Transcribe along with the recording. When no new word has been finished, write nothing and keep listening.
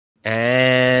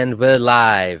And we're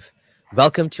live.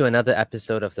 Welcome to another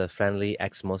episode of the Friendly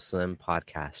Ex-Muslim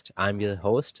podcast. I'm your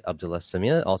host, Abdullah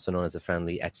Samir, also known as the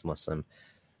Friendly Ex-Muslim.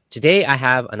 Today, I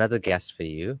have another guest for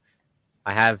you.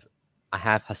 I have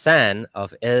Hassan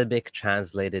of Arabic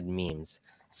Translated Memes.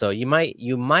 So you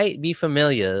might be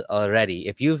familiar already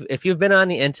if you've been on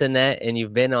the internet and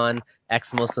you've been on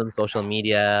ex-Muslim social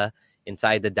media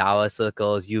inside the Dawah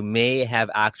circles. You may have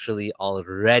actually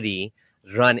already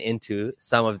run into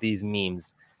some of these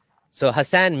memes. So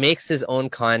Hassan makes his own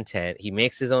content. He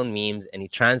makes his own memes and he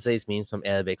translates memes from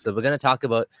Arabic. So we're going to talk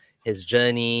about his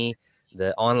journey,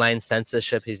 the online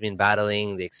censorship he's been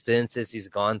battling, the experiences he's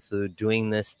gone through doing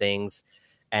these things.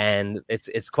 And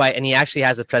it's quite, and he actually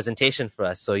has a presentation for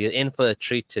us. So you're in for a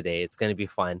treat today. It's going to be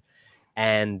fun.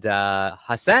 And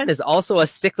Hassan is also a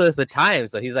stickler for time.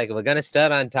 So he's like, we're going to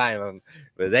start on time.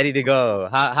 We're ready to go.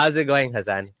 How's it going,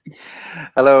 Hassan?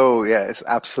 Hello. Yeah, it's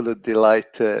absolute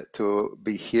delight to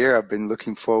be here. I've been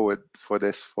looking forward for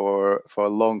this for a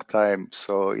long time.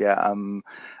 So yeah, I'm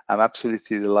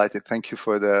absolutely delighted. Thank you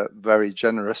for the very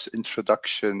generous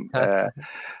introduction,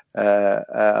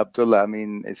 Abdullah. I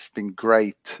mean, it's been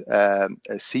great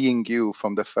seeing you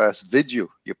from the first video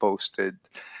you posted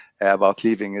about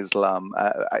leaving Islam.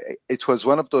 It was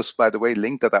one of those, by the way,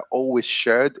 link that I always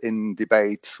shared in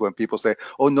debates when people say,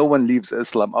 "Oh, no one leaves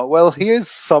Islam." Oh, well, here's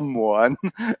someone.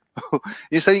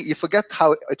 You forget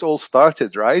how it all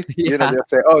started, right? Yeah. You know, they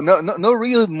say, "Oh, no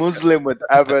real Muslim would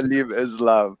ever leave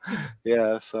Islam."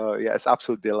 Yeah, so yeah, it's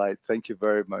absolute delight. Thank you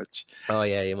very much. Oh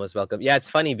yeah, you're most welcome. Yeah, it's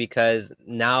funny because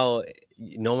now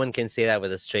no one can say that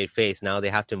with a straight face. Now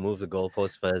they have to move the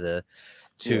goalpost further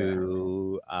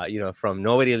to from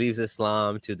nobody leaves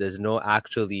Islam to there's no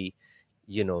actually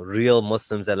real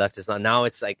Muslims that left Islam. Now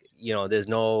it's like there's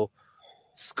no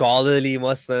scholarly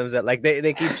Muslims that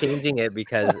they keep changing it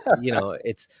because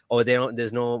it's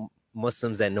there's no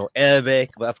Muslims that know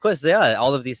Arabic, but of course there are.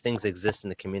 All of these things exist in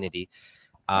the community,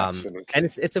 Absolutely. and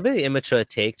it's a very immature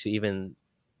take to even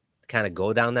kind of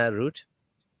go down that route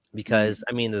because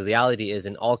I mean the reality is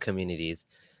in all communities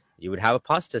you would have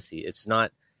apostasy.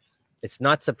 It's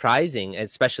not surprising,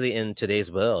 especially in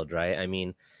today's world, right? I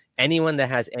mean, anyone that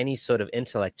has any sort of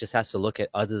intellect just has to look at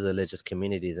other religious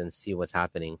communities and see what's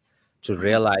happening to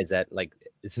realize that, like,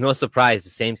 it's no surprise the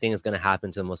same thing is going to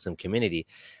happen to the Muslim community.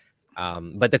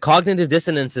 But the cognitive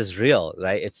dissonance is real,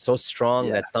 right? It's so strong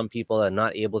that some people are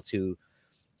not able to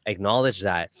acknowledge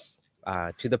that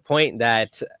to the point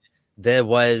that there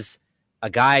was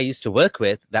a guy I used to work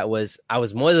with I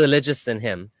was more religious than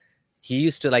him. He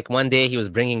used to, like, one day he was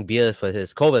bringing beer for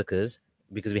his coworkers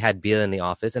because we had beer in the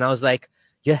office. And I was like,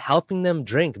 you're helping them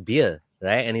drink beer,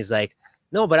 right? And he's like,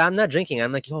 no, but I'm not drinking.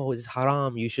 I'm like, yo, it's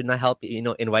haram. You should not help,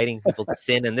 inviting people to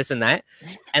sin and this and that.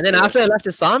 And then after I left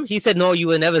Islam, he said, no, you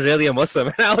were never really a Muslim.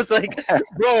 And I was like,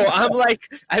 bro,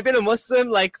 I've been a Muslim,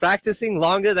 like, practicing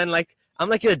longer than, like, I'm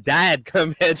like your dad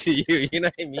compared to you. You know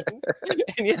what I mean?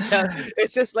 And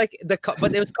it's just like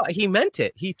but it was, he meant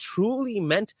it. He truly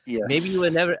meant. Yes. Maybe you were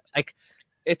never like.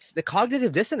 It's the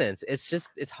cognitive dissonance.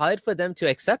 It's hard for them to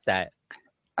accept that.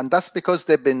 And that's because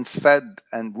they've been fed,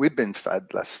 and we've been fed,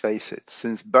 let's face it,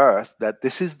 since birth, that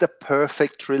this is the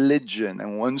perfect religion.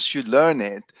 And once you learn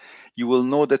it, you will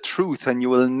know the truth and you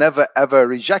will never, ever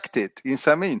reject it. You know what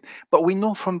I mean? But we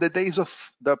know from the days of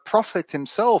the Prophet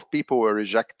himself, people were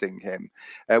rejecting him.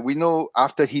 We know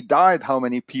after he died, how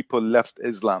many people left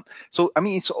Islam. So, I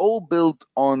mean, it's all built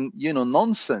on,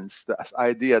 nonsense, this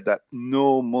idea that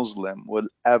no Muslim will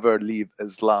ever leave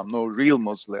Islam. No real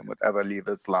Muslim would ever leave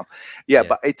Islam. Yeah.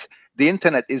 But the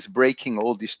internet is breaking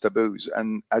all these taboos,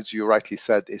 and as you rightly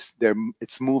said,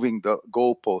 it's moving the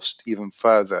goalpost even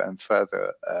further and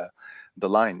further the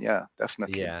line. Yeah,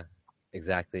 definitely. Yeah,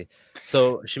 exactly.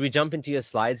 So should we jump into your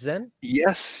slides then?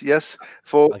 Yes.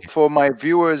 For my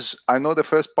viewers, I know the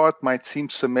first part might seem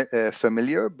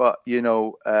familiar, but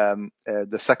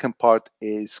the second part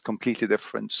is completely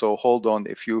different. So hold on.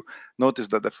 If you notice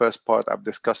that the first part, I've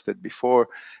discussed it before,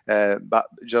 but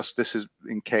just this is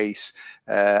in case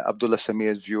Abdullah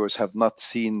Samir's viewers have not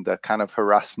seen the kind of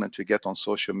harassment we get on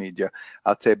social media.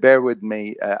 I'll say bear with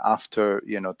me. After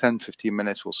 10-15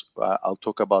 minutes, I'll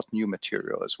talk about new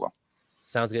material as well.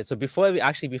 Sounds good. So before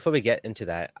we get into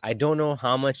that, I don't know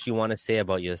how much you want to say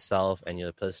about yourself and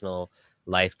your personal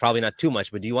life. Probably not too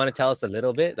much, but do you want to tell us a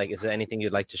little bit? Like, is there anything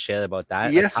you'd like to share about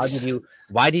that? Yes. Like,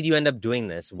 why did you end up doing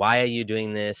this? Why are you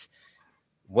doing this?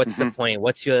 What's the point?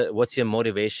 What's your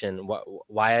motivation?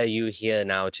 Why are you here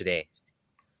now today?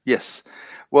 Yes.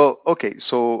 Well, okay.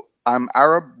 So I'm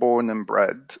Arab born and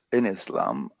bred in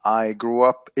Islam. I grew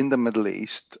up in the Middle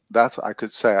East. That's I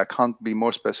could say. I can't be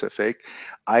more specific.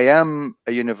 I am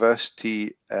a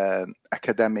university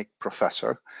academic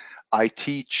professor. I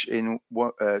teach in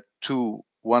two.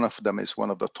 One of them is one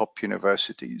of the top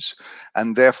universities,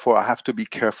 and therefore I have to be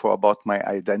careful about my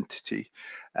identity.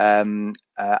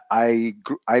 I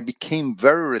became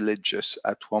very religious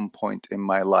at one point in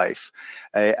my life.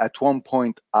 At one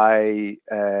point, I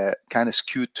kind of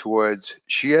skewed towards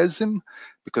Shiism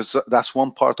because that's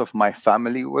one part of my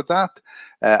family with that.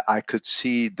 I could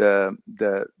see the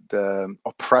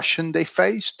oppression they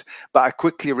faced, but I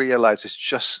quickly realized it's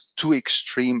just too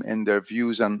extreme in their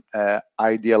views and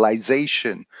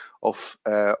idealization of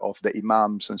the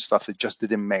imams and stuff. It just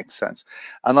didn't make sense.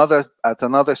 At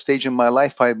another stage in my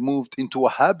life, I moved into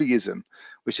Wahhabism,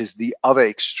 which is the other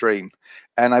extreme,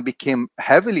 and I became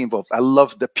heavily involved. I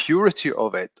love the purity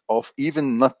of it, of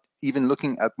not even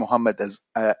looking at Muhammad as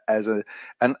as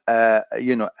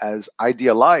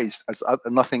idealized, as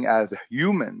nothing as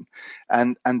human,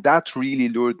 and that really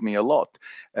lured me a lot.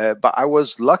 But I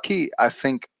was lucky, I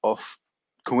think, of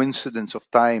coincidence of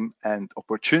time and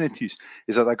opportunities,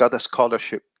 is that I got a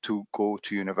scholarship to go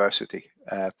to university,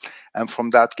 and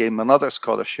from that came another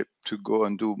scholarship to go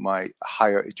and do my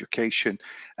higher education,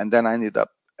 and then I ended up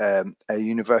a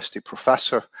university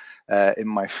professor in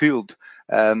my field.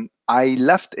 I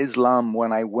left Islam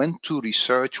when I went to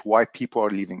research why people are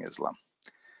leaving Islam.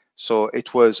 So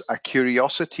it was a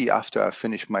curiosity after I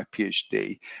finished my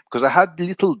PhD, because I had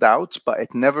little doubts, but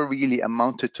it never really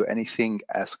amounted to anything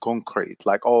as concrete.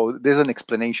 Like, oh, there's an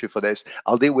explanation for this,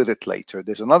 I'll deal with it later.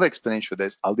 There's another explanation for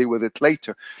this, I'll deal with it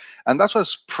later. And that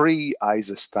was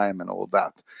pre-ISIS time and all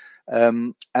that.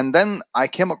 And then I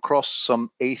came across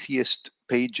some atheist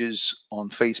pages on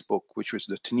Facebook, which was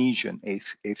the Tunisian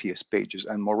atheist pages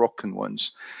and Moroccan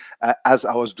ones, as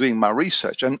I was doing my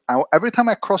research. And every time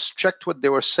I cross-checked what they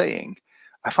were saying,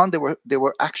 I found they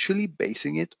were actually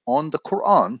basing it on the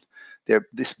Quran. They're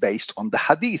based on the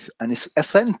Hadith, and it's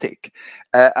authentic.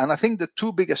 And I think the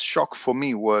two biggest shock for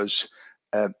me was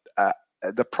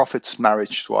the Prophet's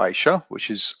marriage to Aisha, which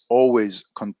is always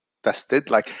contested.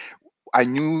 Like, I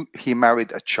knew he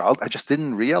married a child. I just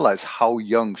didn't realize how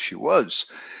young she was.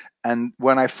 And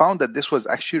when I found that this was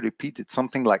actually repeated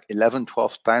something like 11,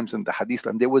 12 times in the hadith,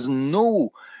 and there was no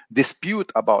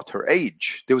dispute about her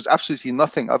age. There was absolutely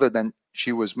nothing other than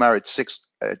she was married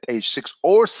at age 6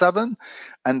 or 7,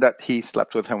 and that he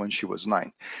slept with her when she was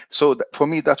 9. So for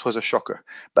me, that was a shocker.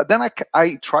 But then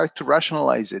I tried to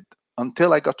rationalize it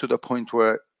until I got to the point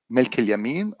where Milk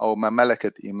al-Yamin or Ma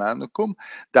Malakat Imanukum,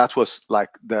 that was like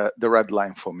the red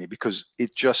line for me, because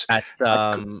it just... That's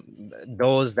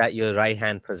those that your right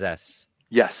hand possess.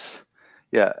 Yes.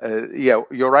 Yeah.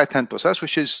 Your right hand possess,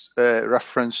 which is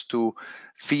reference to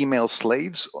female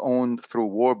slaves owned through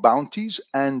war bounties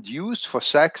and used for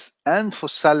sex and for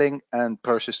selling and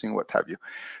purchasing, what have you.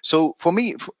 So for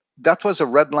me, that was a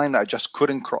red line that I just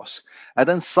couldn't cross. And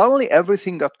then suddenly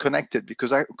everything got connected,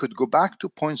 because I could go back to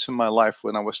points in my life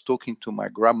when I was talking to my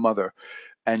grandmother,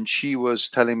 and she was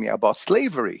telling me about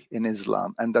slavery in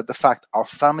Islam, and that the fact our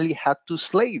family had 2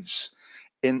 slaves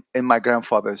in my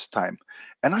grandfather's time.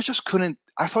 And I just couldn't,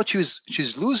 I thought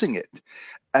she's losing it.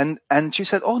 And she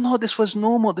said, oh no, this was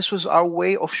normal. This was our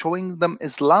way of showing them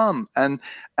Islam. And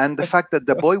the fact that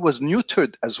the boy was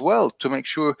neutered as well, to make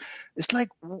sure. It's like,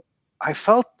 I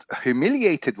felt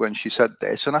humiliated when she said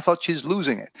this, and I thought she's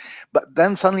losing it. But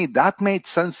then suddenly that made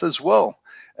sense as well.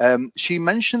 She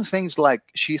mentioned things like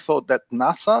she thought that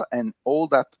NASA and all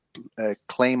that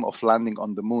claim of landing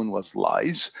on the moon was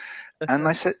lies. And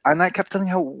I kept telling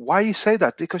her, why you say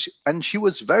that? And she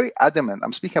was very adamant.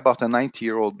 I'm speaking about a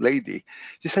 90-year-old lady.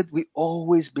 She said, we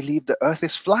always believe the earth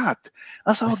is flat.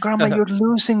 I said, oh, Grandma, you're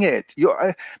losing it.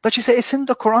 But she said, it's in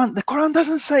the Quran. The Quran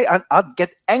doesn't say. And I'd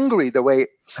get angry the way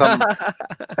some,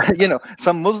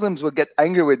 some Muslims would get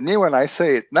angry with me when I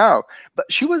say it now. But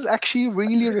she was actually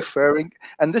really referring,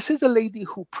 and this is a lady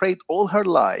who prayed all her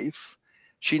life.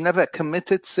 She never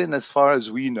committed sin as far as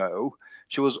we know.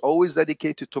 She was always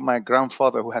dedicated to my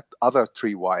grandfather, who had other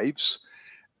 3 wives,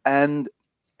 and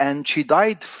she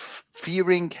died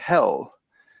fearing hell.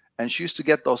 And she used to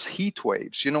get those heat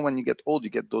waves. When you get old, you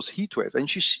get those heat waves. And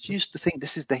she used to think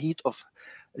this is the heat of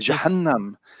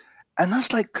Jahannam. And I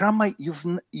was like, Grandma,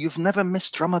 you've never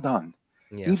missed Ramadan.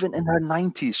 Yeah. Even in her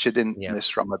 90s, she didn't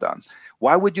miss Ramadan.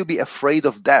 Why would you be afraid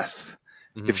of death?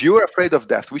 Mm-hmm. If you were afraid of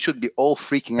death, we should be all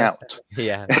freaking out.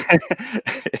 Yeah.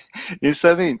 You see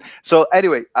what I mean? So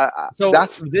anyway, so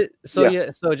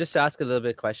just to ask a little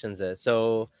bit questions there.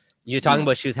 So you're talking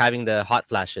about she was having the hot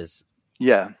flashes.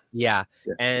 Yeah. Yeah.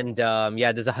 Yeah. And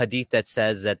there's a hadith that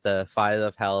says that the fire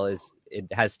of hell it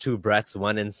has two breaths,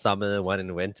 one in summer, one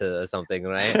in winter, or something,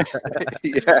 right?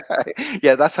 Yeah,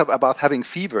 yeah, that's about having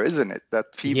fever, isn't it? That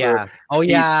fever, Yeah. Oh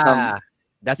heat, yeah.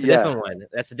 That's a yeah. different one.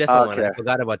 That's a different one. I Okay,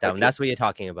 forgot about that one. okay. That's what you're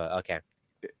talking about. Okay.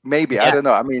 Maybe, I Yeah. don't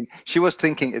know. I mean, she was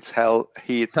thinking it's hell,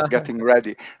 heat, getting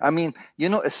ready. I mean,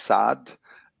 it's sad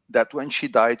that when she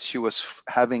died, she was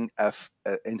having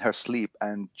in her sleep,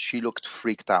 and she looked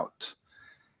freaked out.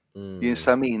 You know what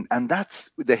I mean? And that's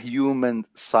the human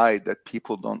side that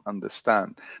people don't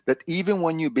understand. That even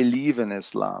when you believe in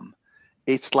Islam,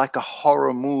 it's like a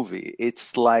horror movie.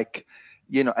 It's like,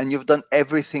 and you've done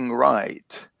everything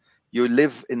right. You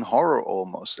live in horror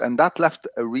almost. And that left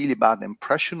a really bad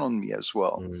impression on me as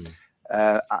well.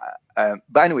 But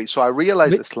anyway, so I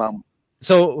realized Islam.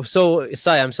 So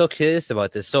sorry, I'm so curious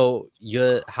about this. So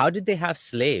how did they have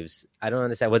slaves? I don't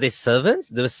understand. Were they servants?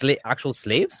 There were actual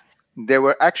slaves? There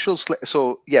were actual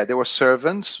there were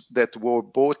servants that were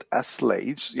bought as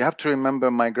slaves. You have to remember,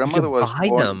 my grandmother was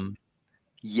born. Them.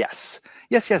 Yes.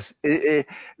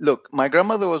 Look, my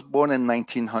grandmother was born in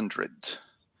 1900.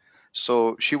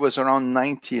 So she was around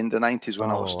 90 in the 90s when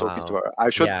I was talking to her. I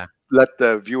should let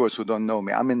the viewers who don't know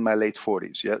me, I'm in my late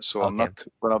 40s. Yeah. So I'm not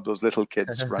one of those little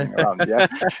kids running around. Yeah.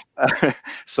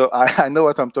 So I know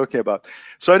what I'm talking about.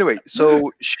 So anyway,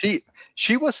 so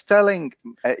she was telling,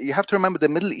 you have to remember, the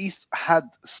Middle East had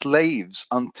slaves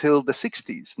until the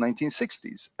 60s,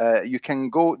 1960s. You can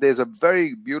go, there's a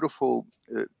very beautiful,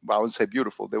 I wouldn't say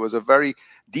beautiful, there was a very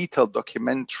detailed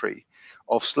documentary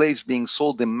of slaves being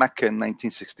sold in Mecca in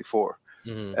 1964,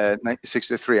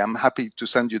 1963. I'm happy to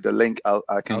send you the link.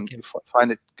 I can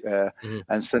find it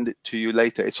and send it to you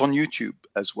later. It's on YouTube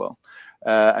as well.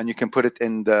 And you can put it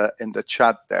in the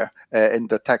chat there, in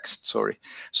the text, sorry.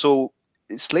 So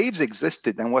slaves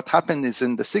existed, and what happened is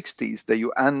in the 60s, the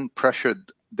UN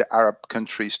pressured the Arab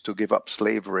countries to give up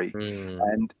slavery,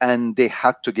 and they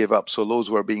had to give up. So laws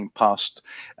were being passed,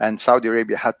 and Saudi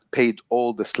Arabia had paid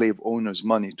all the slave owners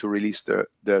money to release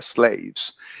their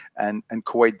slaves, and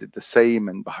Kuwait did the same,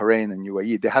 and Bahrain and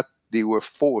UAE. They were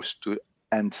forced to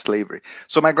end slavery.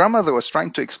 So my grandmother was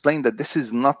trying to explain that this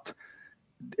is not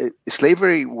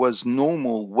slavery was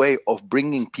normal way of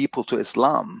bringing people to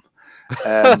Islam.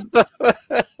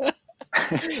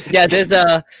 Yeah, there's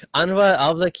Anwar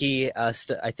Awlaki,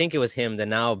 I think it was him, the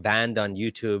now banned on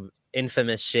YouTube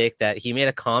infamous sheikh, that he made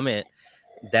a comment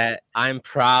that I'm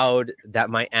proud that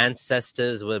my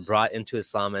ancestors were brought into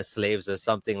Islam as slaves or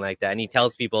something like that. And he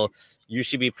tells people, you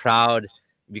should be proud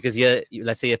because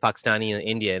let's say you're Pakistani or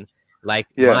Indian, like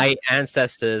my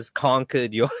ancestors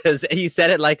conquered yours. He said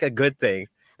it like a good thing.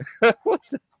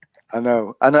 I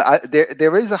know.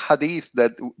 There is a hadith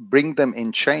that bring them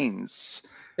in chains.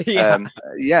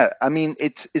 I mean,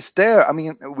 it's there. I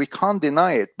mean, we can't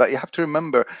deny it, but you have to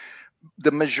remember,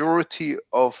 the majority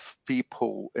of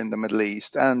people in the Middle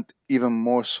East, and even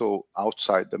more so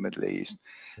outside the Middle East,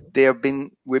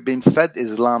 we've been fed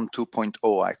Islam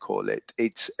 2.0, I call it.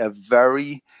 It's a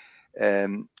very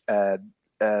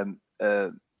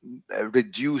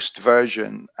reduced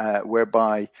version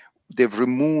whereby they've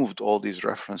removed all these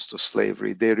reference to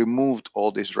slavery. They removed all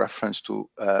this reference to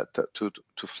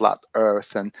flat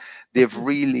Earth, and they've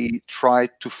really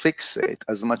tried to fix it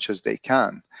as much as they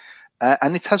can,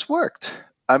 and it has worked.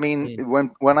 I mean,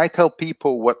 when I tell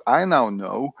people what I now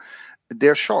know,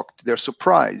 they're shocked, they're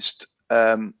surprised,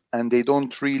 and they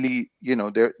don't really,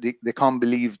 they can't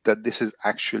believe that this is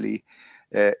actually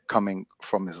coming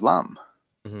from Islam.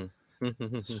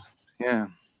 Yeah.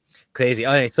 Crazy.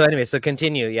 All right. So anyway, so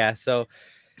continue. Yeah. So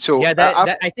yeah,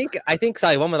 I think.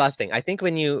 Sorry, one more last thing. I think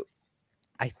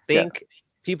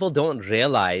people don't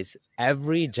realize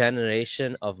every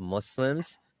generation of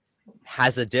Muslims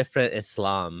has a different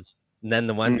Islam than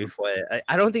the one before it.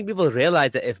 I don't think people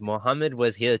realize that if Muhammad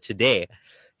was here today,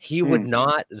 he would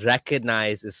not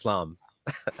recognize Islam.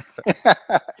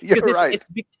 You're right.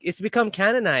 It's become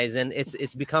canonized, and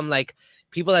it's become like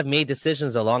people have made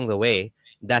decisions along the way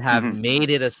that have made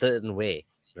it a certain way,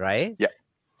 right? Yeah.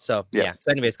 So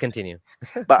So anyways, continue.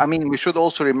 But I mean, we should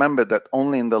also remember that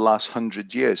only in the last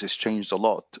 100 years it's changed a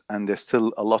lot, and there's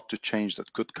still a lot to change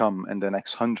that could come in the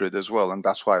next 100 as well. And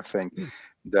that's why I think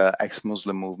the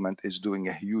ex-Muslim movement is doing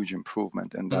a huge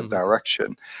improvement in that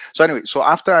direction. So anyway, so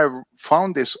after I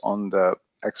found this on the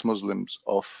ex-Muslims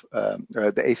of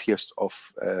the atheists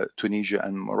of Tunisia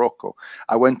and Morocco,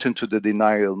 I went into the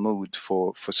denial mood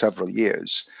for several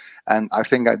years. And I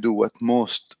think I do what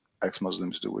most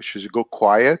ex-Muslims do, which is you go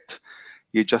quiet.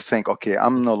 You just think, okay,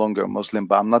 I'm no longer a Muslim,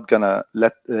 but I'm not gonna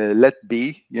let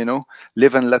be,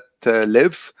 live and let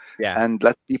live, and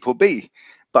let people be.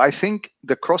 But I think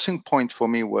the crossing point for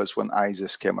me was when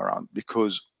ISIS came around,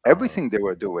 because everything they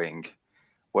were doing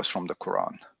was from the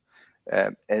Quran.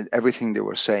 And everything they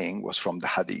were saying was from the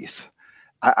Hadith.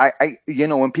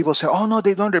 When people say, "Oh no,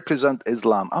 they don't represent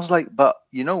Islam," I was like, "But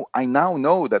I now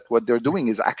know that what they're doing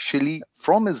is actually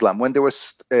from Islam." When they were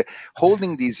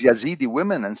holding these Yazidi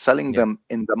women and selling them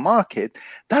in the market,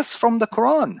 that's from the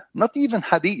Quran, not even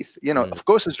Hadith. Of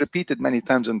course, it's repeated many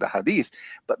times in the Hadith,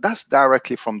 but that's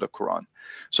directly from the Quran.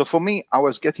 So for me, I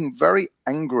was getting very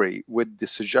angry with the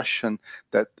suggestion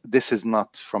that this is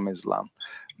not from Islam.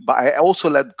 But I also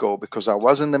let go because I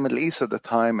was in the Middle East at the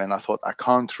time, and I thought I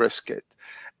can't risk it.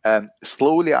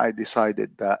 Slowly, I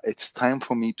decided that it's time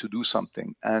for me to do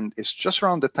something. And it's just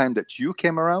around the time that you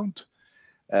came around,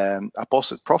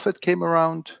 Apostle Prophet came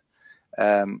around,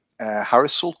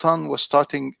 Harris Sultan was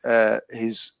starting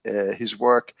his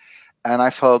work, and I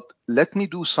felt, let me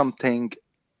do something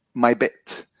my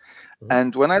bit.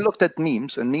 And when I looked at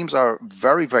memes, and memes are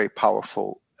very, very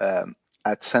powerful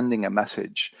at sending a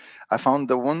message, I found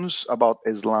the ones about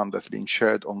Islam that's being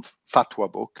shared on Fatwa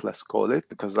book, let's call it,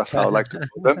 because that's how I like to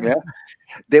call them. Yeah,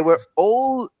 they were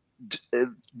all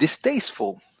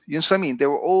distasteful. You know what I mean? They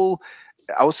were all,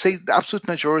 I would say the absolute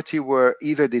majority were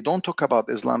either they don't talk about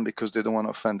Islam because they don't want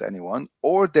to offend anyone,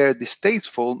 or they're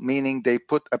distasteful, meaning they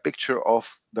put a picture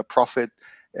of the Prophet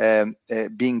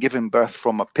being given birth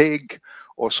from a pig,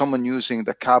 or someone using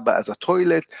the Kaaba as a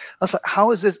toilet. I was like,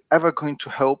 how is this ever going to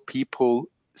help people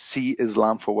see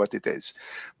Islam for what it is?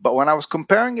 But when I was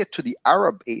comparing it to the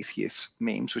Arab atheist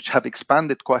memes, which have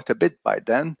expanded quite a bit by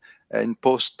then in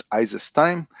post-ISIS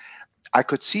time, I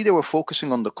could see they were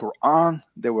focusing on the Quran,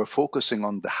 they were focusing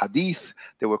on the Hadith,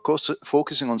 they were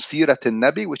focusing on Sirat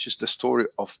al-Nabi, which is the story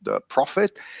of the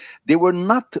Prophet. They were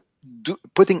not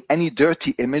putting any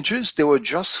dirty images, they were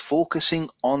just focusing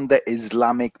on the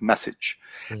Islamic message.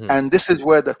 And this is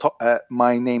where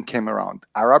my name came around,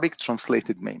 Arabic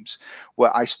translated memes,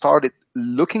 where I started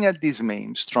looking at these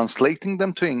memes, translating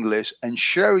them to English, and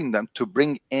sharing them to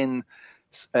bring in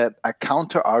a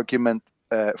counter argument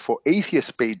for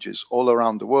atheist pages all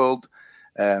around the world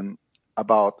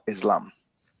about Islam.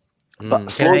 But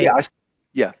slowly,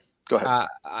 go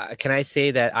ahead. Can I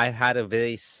say that I've had a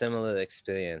very similar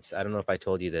experience? I don't know if I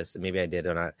told you this, maybe I did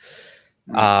or not.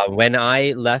 When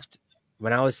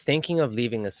I was thinking of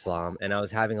leaving Islam and I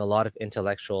was having a lot of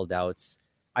intellectual doubts.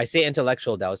 I say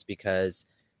intellectual doubts because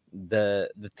the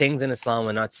things in Islam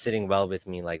were not sitting well with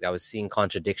me. Like, I was seeing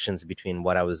contradictions between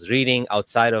what I was reading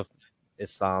outside of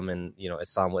Islam and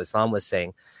Islam, what Islam was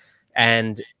saying,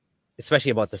 and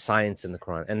especially about the science in the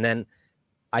Quran. And then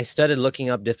I started looking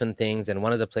up different things, and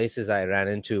one of the places I ran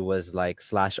into was like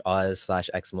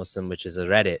 /r/ex-Muslim, which is a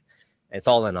Reddit. It's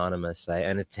all anonymous, right?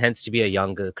 And it tends to be a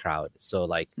younger crowd, so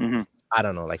like I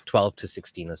don't know, like 12 to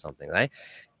 16 or something, right?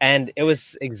 And it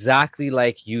was exactly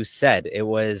like you said. It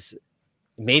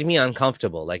made me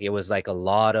uncomfortable. Like, it was like a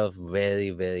lot of very,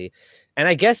 very, and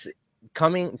I guess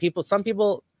some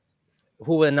people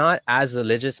who were not as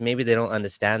religious, maybe they don't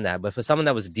understand that. But for someone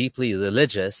that was deeply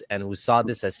religious and who saw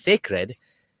this as sacred,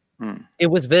 it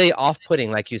was very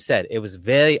off-putting. Like you said, it was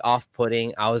very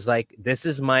off-putting. I was like, this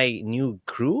is my new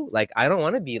crew. Like, I don't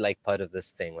want to be like part of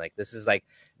this thing. Like, this is like,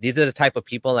 these are the type of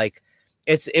people, like,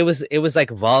 it was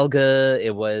like vulgar.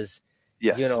 It was,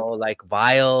 like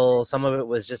vile. Some of it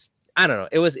was just, I don't know.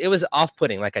 It was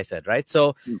off-putting, like I said, right?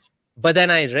 So, but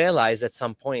then I realized at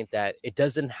some point that it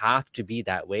doesn't have to be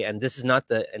that way. And this is not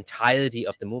the entirety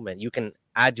of the movement. You can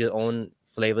add your own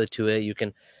flavor to it. You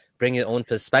can bring your own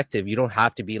perspective. You don't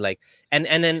have to be like, and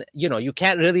then, you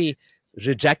can't really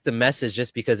reject the message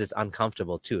just because it's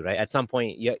uncomfortable too, right? At some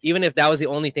point, even if that was the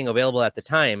only thing available at the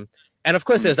time, and of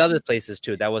course there's other places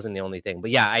too, that wasn't the only thing.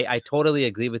 But yeah, I totally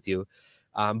agree with you.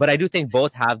 But I do think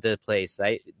both have their place,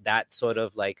 right? That sort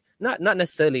of like, not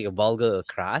necessarily a vulgar or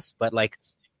crass, but like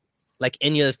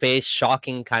in your face,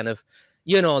 shocking kind of,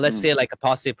 let's say like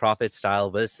Apostate Prophet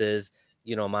style versus,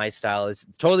 my style is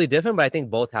totally different, but I think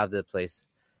both have their place.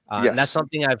 And that's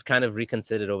something I've kind of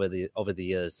reconsidered over the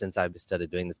years since I've started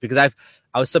doing this, because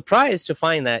I was surprised to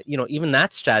find that, even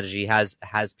that strategy has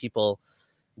people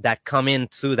that come in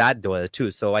through that door too.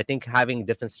 So I think having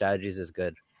different strategies is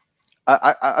good.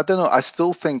 I don't know. I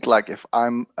still think, like, if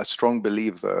I'm a strong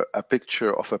believer, a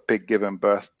picture of a pig giving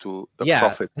birth to the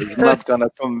Prophet is not going to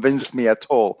convince me at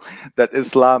all that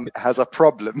Islam has a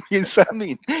problem. You know what I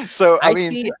mean? So,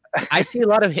 I see a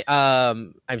lot of,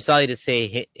 I'm sorry to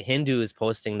say, Hindus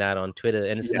posting that on Twitter.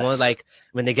 And it's more like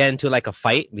when they get into like a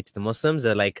fight with the Muslims,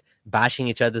 they're like bashing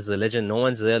each other's religion. No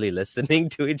one's really listening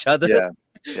to each other.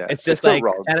 Yeah, it's just like,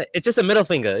 and it's just a middle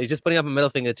finger. You're just putting up a middle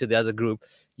finger to the other group.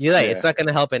 You're right. It's not going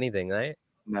to help anything, right?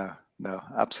 No. No,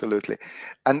 absolutely.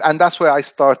 And that's where I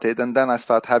started. And then I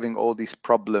started having all these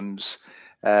problems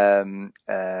with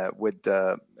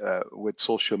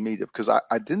social media, because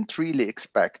I didn't really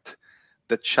expect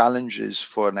the challenges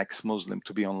for an ex-Muslim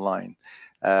to be online.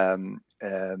 And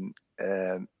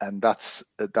that's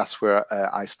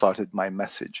where I started my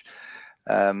message.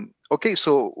 Okay,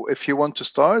 so if you want to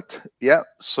start, yeah.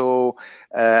 So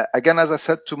again, as I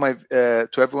said to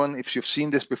everyone, if you've seen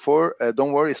this before,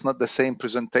 don't worry, it's not the same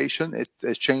presentation.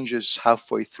 It changes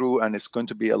halfway through, and it's going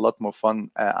to be a lot more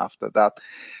fun after that.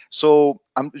 So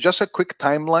just a quick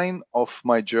timeline of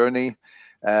my journey.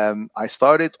 I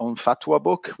started on Fatwa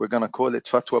Book. We're going to call it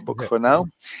Fatwa Book for now.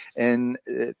 In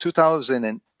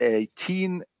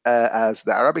 2018, as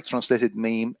the Arabic translated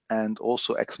meme and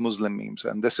also ex-Muslim memes.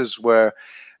 And this is where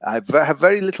I have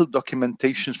very little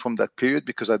documentation from that period,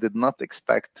 because I did not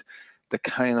expect the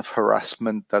kind of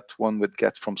harassment that one would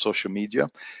get from social media.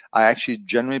 I actually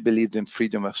genuinely believed in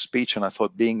freedom of speech, and I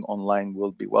thought being online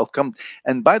will be welcomed.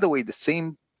 And by the way, the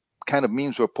same kind of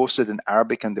memes were posted in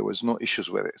Arabic and there was no issues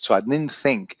with it. So I didn't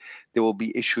think there will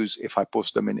be issues if I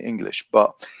post them in English.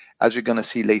 But as you're going to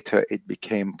see later, it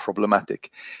became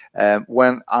problematic.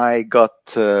 When I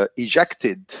got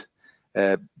ejected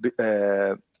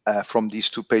from these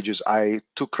two pages, I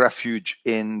took refuge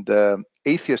in the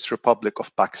Atheist Republic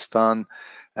of Pakistan,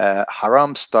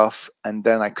 haram stuff, and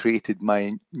then I created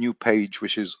my new page,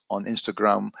 which is on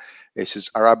Instagram. This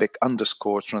is Arabic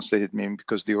 _ translated meme,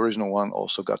 because the original one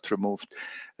also got removed.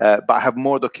 But I have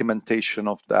more documentation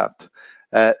of that.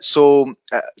 So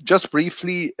just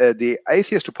briefly, the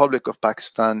Atheist Republic of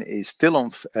Pakistan is still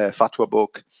on Fatwa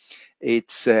Book.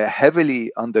 It's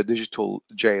heavily under digital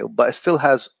jail, but it still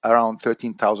has around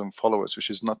 13,000 followers, which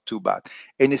is not too bad.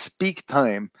 In its peak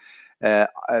time,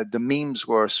 the memes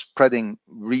were spreading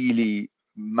really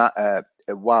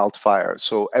wildfire.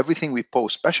 So everything we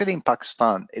post, especially in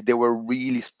Pakistan, they were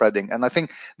really spreading. And I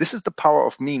think this is the power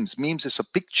of memes. Memes is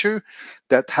a picture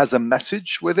that has a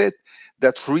message with it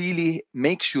that really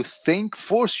makes you think,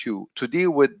 force you to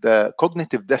deal with the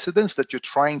cognitive dissonance that you're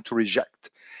trying to reject.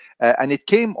 And it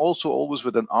came also always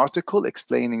with an article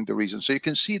explaining the reason. So you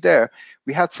can see there,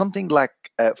 we had something like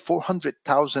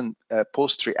 400,000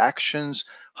 post reactions,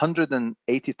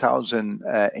 180,000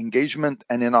 engagement.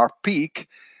 And in our peak,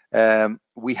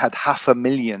 we had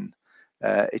 500,000.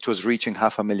 It was reaching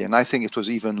 500,000. I think it was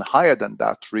even higher than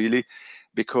that, really,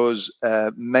 because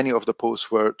many of the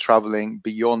posts were traveling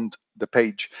beyond the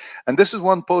page. And this is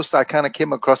one post I kind of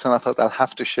came across, and I thought I'll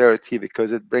have to share it here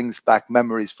because it brings back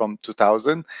memories from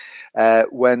 2000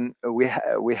 when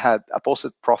we had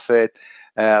Apostle Prophet,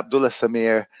 Abdullah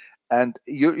Samir, and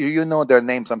you know their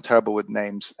names. I'm terrible with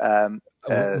names.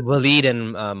 Walid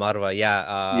and Marwa,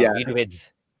 yeah.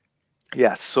 Vids.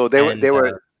 Yes, so they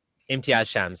were Imtiaz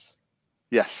Shams.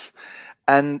 Yes.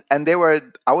 And they were,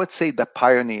 I would say, the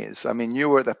pioneers. I mean, you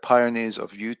were the pioneers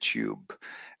of YouTube.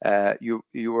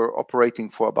 You were operating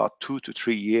for about 2 to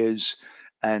 3 years,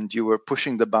 and you were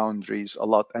pushing the boundaries a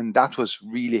lot, and that was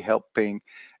really helping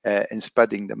in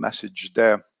spreading the message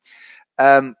there.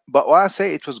 But when I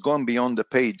say it was going beyond the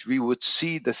page, we would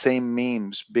see the same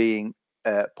memes being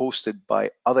posted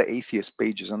by other atheist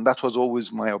pages, and that was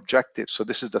always my objective. So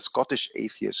this is the Scottish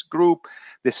Atheist Group,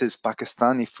 this is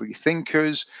Pakistani Free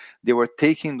Thinkers. They were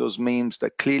taking those memes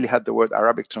that clearly had the word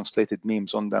Arabic translated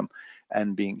memes on them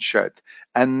and being shared.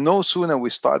 And no sooner we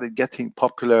started getting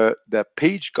popular, the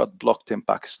page got blocked in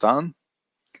Pakistan,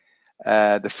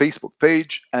 the Facebook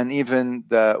page, and even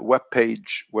the web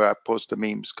page where I post the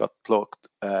memes got blocked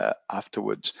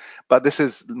afterwards. But this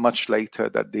is much later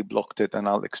that they blocked it, and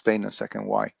I'll explain in a second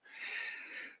why.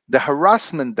 The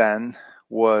harassment then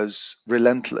was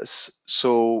relentless.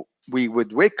 So we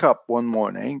would wake up one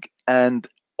morning and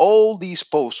all these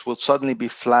posts will suddenly be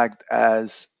flagged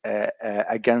as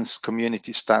against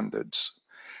community standards.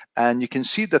 And you can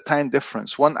see the time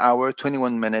difference, 1 hour,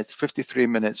 21 minutes, 53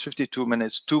 minutes, 52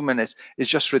 minutes, 2 minutes. It's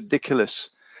just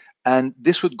ridiculous. And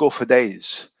this would go for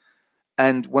days.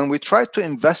 And when we tried to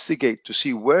investigate to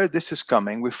see where this is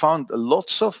coming, we found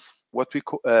lots of what we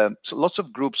call, lots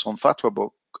of groups on Fatwa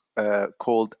Book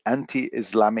called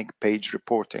anti-Islamic page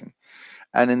reporting.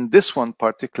 And in this one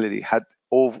particularly had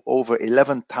over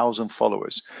 11,000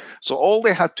 followers. So all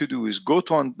they had to do is go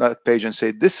to on that page and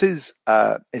say, this is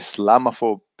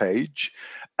Islamophobe page.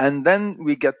 And then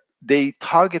they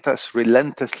target us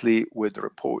relentlessly with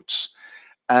reports.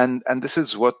 And this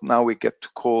is what now we get to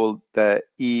call the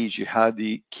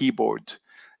e-jihadi keyboard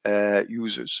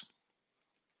users.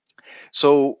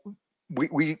 So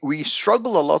we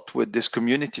struggle a lot with this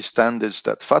community standards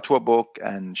that Fatwa Book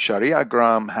and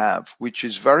Shariagram have, which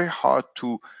is very hard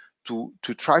to to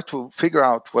try to figure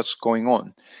out what's going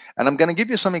on. And I'm going to give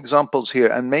you some examples here,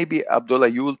 and maybe Abdullah,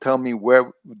 you will tell me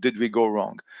where did we go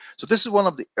wrong. So this is one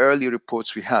of the early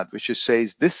reports we had, which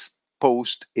says this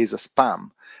post is a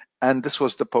spam, and this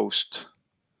was the post.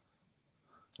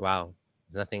 Wow,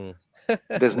 nothing.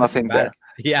 There's nothing there.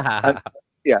 Yeah.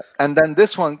 And then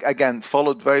this one again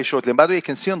followed very shortly. And by the way, you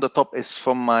can see on the top is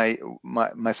from my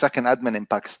second admin in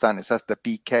Pakistan. It's at the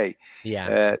PK.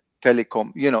 Yeah.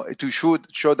 Telecom, to show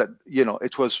that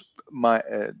it was my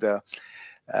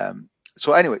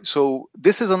so anyway, so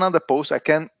this is another post. A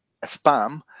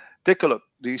spam. Take a look.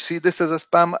 Do you see this as a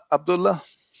spam, Abdullah?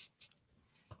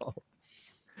 Oh.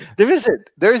 There isn't.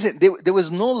 There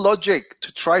was no logic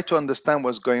to try to understand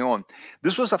what's going on.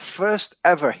 This was a first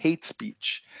ever hate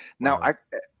speech. Now, Wow.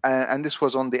 and this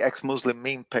was on the ex-Muslim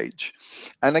meme page.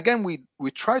 And again,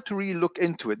 we tried to really look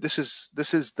into it. This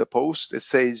is the post. It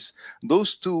says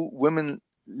those two women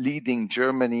leading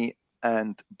Germany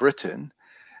and Britain.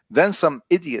 Then some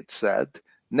idiot said,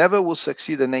 "Never will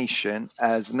succeed a nation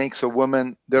as makes a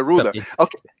woman the ruler."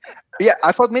 Okay, yeah,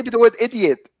 I thought maybe the word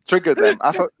idiot triggered them.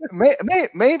 I thought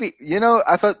maybe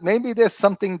I thought maybe there's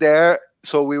something there,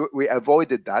 so we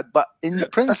avoided that. But in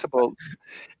principle,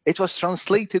 it was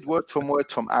translated word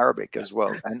from Arabic as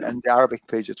well, and the Arabic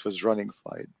page it was running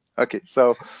fine. Okay,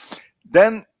 so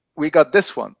then we got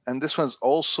this one, and this one's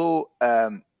also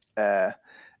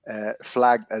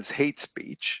flagged as hate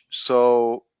speech.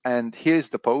 So, and here's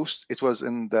the post. It was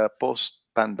in the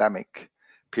post-pandemic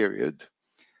period.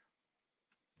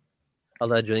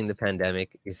 Allah during the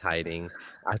pandemic is hiding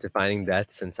after finding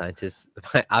deaths and scientists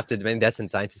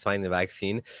finding the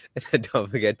vaccine. Don't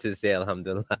forget to say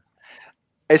Alhamdulillah.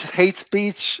 It's hate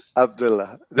speech,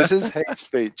 Abdullah. This is hate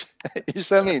speech. You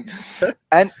see what I mean?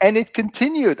 And it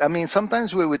continued. I mean,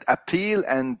 sometimes we would appeal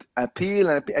and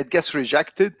it gets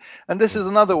rejected. And this is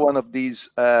another one of these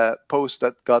posts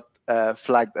that got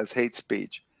flagged as hate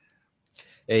speech.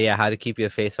 Yeah, how to keep your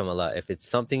faith from Allah. If it's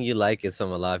something you like, it's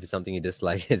from Allah. If it's something you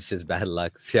dislike, it's just bad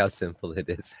luck. See how simple it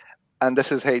is. And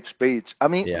this is hate speech. I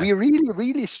mean, we really,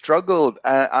 really struggled.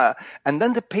 And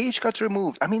then the page got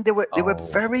removed. I mean, they were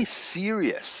very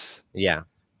serious. Yeah.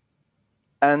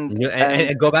 And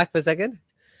go back for a second.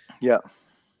 Yeah.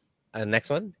 Next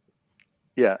one.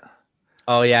 Yeah.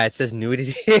 Oh yeah, it says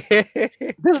nudity.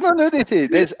 There's no nudity.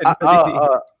 There's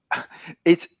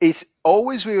it's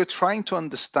always we were trying to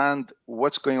understand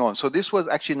what's going on. So this was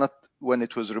actually not when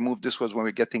it was removed. This was when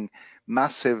we're getting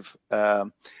massive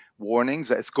warnings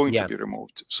that it's going to be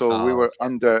removed. So we were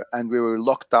under, and we were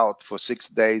locked out for 6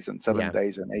 days and 7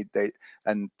 days and 8 days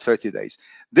and 30 days.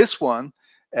 This one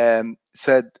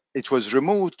said it was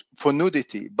removed for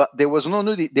nudity, but there was no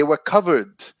nudity. They were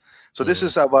covered. So this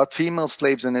is about female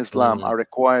slaves in Islam are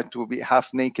required to be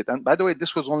half naked. And by the way,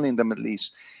 this was only in the Middle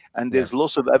East. And there's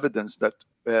lots of evidence that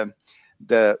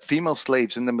the female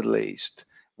slaves in the Middle East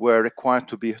were required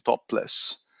to be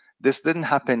topless. This didn't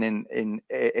happen in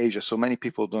Asia, so many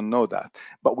people don't know that.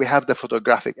 But we have the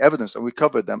photographic evidence, and we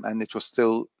covered them, and it was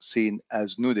still seen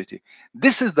as nudity.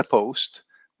 This is the post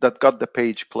that got the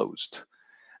page closed.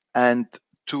 And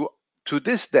to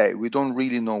this day, we don't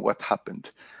really know what happened.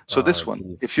 So this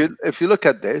one, if you look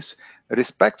at this,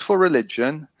 respect for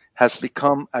religion has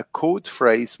become a code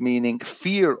phrase meaning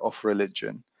fear of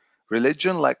religion.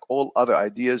 Religion, like all other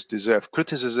ideas, deserve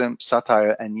criticism,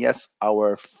 satire, and yes,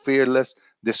 our fearless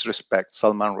disrespect.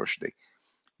 Salman Rushdie,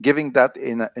 giving that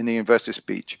in a university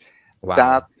speech. Wow.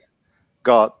 That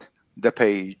got the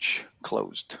page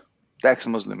closed. The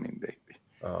ex-Muslim meme, baby.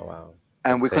 Oh wow!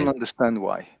 And we couldn't understand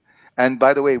why. And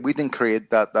by the way, we didn't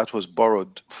create that. That was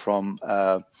borrowed from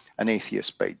an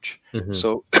atheist page.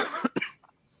 So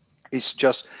it's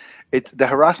just the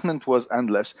harassment was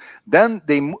endless. Then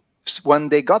when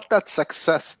they got that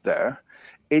success there,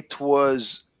 it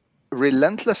was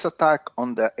relentless attack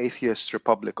on the atheist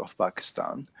Republic of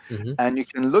Pakistan. And you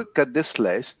can look at this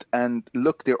list and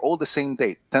look, they're all the same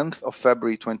date, 10th of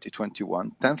February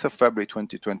 2021, 10th of February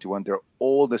 2021, they're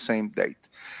all the same date.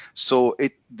 So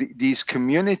these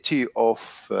community of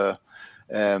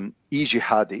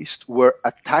e-jihadists were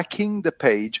attacking the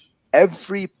page,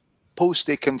 every post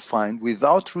they can find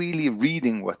without really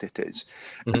reading what it is.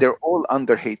 They're all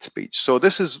under hate speech. So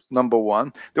this is number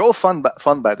one. They're all fun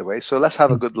by the way. So let's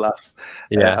have a good laugh.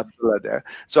 Abdullah there.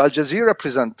 So Al Jazeera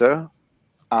presenter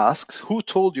asks, who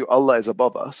told you Allah is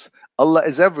above us? Allah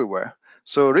is everywhere.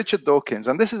 So Richard Dawkins,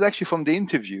 and this is actually from the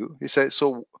interview, he said,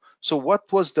 so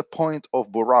what was the point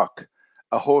of Burak,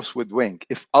 a horse with wing,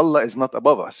 if Allah is not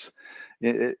above us?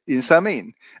 You know what I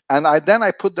mean? And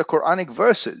I put the Quranic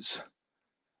verses.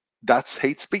 That's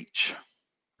hate speech.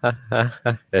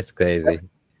 That's crazy.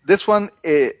 This one,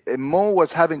 Mo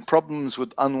was having problems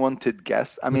with unwanted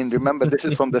guests. I mean, remember, this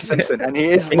is from The Simpsons, and he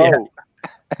is Yeah. Mo.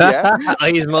 Yeah, Oh,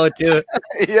 he's Mo too.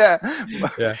 yeah.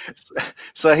 Yeah.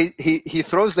 So he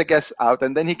throws the guests out,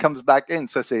 and then he comes back in.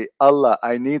 So say, Allah,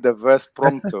 I need a verse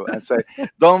pronto, and say,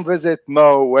 don't visit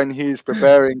Mo when he's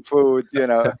preparing food.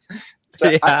 So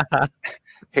I Yeah.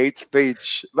 hate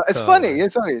speech, but it's Oh, funny. man.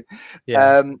 It's funny.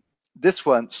 Yeah. This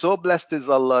one, so blessed is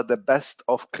Allah, the best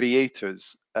of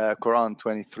creators. Quran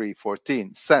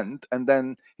 23:14. Sent, and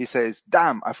then he says,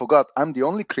 "Damn, I forgot. I'm the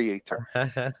only creator."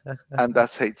 And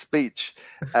that's hate speech.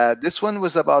 This one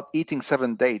was about eating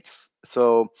 7 dates.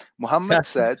 So Muhammad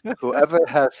said, whoever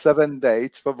has 7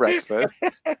 dates for breakfast,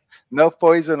 no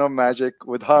poison or magic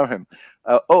would harm him.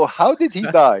 How did he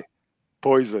die?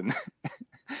 Poison.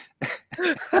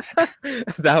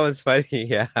 That was funny.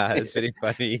 Yeah, it's pretty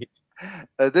funny.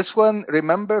 This one,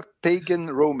 remember, pagan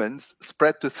Romans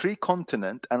spread to 3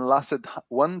 continents and lasted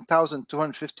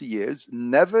 1,250 years,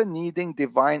 never needing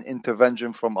divine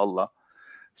intervention from Allah.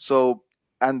 So,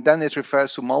 and then it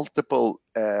refers to multiple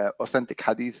authentic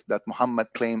hadith that Muhammad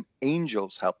claimed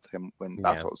angels helped him win Yeah.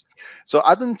 battles. So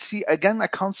I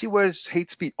can't see where it's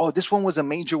hate speech. Oh, this one was a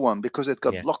major one because it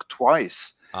got Yeah. blocked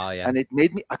twice. Oh, yeah. And it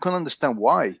made me, I couldn't understand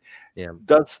why. Yeah.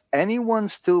 Does anyone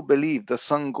still believe the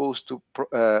sun goes to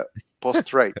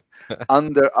prostrate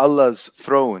under Allah's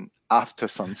throne after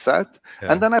sunset?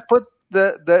 Yeah. And then I put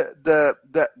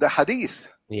the hadith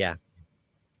Yeah.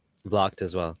 Blocked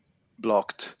as well.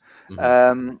 blocked.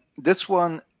 Mhm. This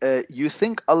one, you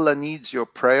think Allah needs your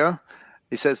prayer?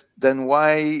 He says, then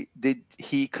why did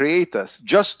He create us?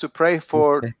 Just to pray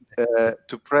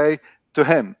to pray to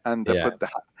Him, and Yeah. put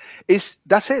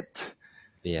that's it.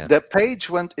 Yeah. The page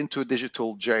went into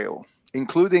digital jail,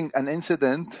 including an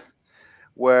incident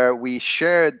where we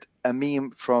shared a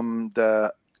meme from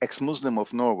the ex-Muslim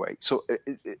of Norway. So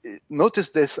notice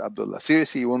this, Abdullah.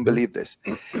 Seriously, you won't believe this.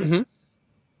 Mhm.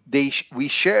 We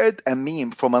shared a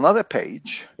meme from another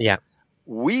page. Yeah.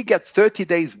 We get 30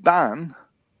 days ban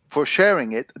for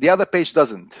sharing it. The other page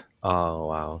doesn't. Oh,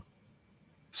 wow.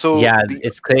 So Yeah,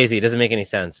 it's crazy. It doesn't make any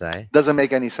sense, right? doesn't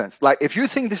make any sense. Like, if you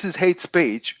think this is hate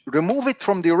speech, remove it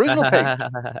from the original page.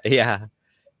 Yeah.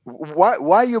 Why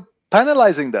are you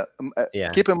penalizing that?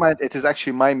 Yeah. Keep in mind, it is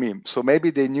actually my meme, so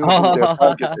maybe they knew who they're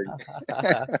targeting.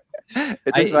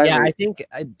 I think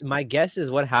my guess is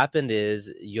what happened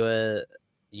is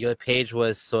your page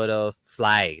was sort of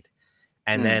flagged,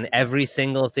 and then every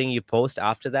single thing you post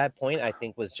after that point, I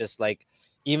think, was just like,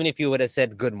 even if you would have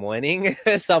said good morning,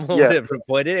 someone would have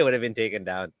reported it would have been taken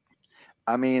down.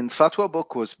 I mean, Fatwa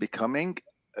Book was becoming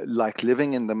like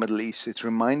living in the Middle East. It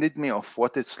reminded me of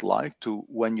what it's like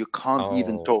when you can't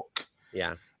even talk.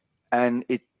 Yeah. And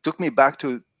it took me back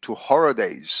to horror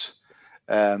days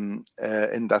in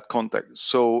that context.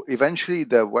 So eventually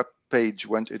the web page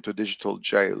went into digital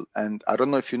jail. And I don't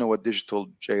know if you know what digital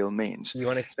jail means. You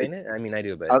want to explain it? I mean, I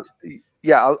do, but...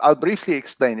 I'll briefly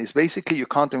explain. It's basically you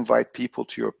can't invite people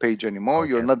to your page anymore. Okay.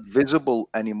 You're not visible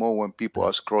anymore when people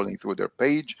are scrolling through their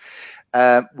page.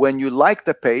 When you like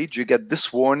the page, you get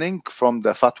this warning from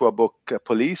the Fatwa Book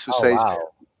police who says, wow.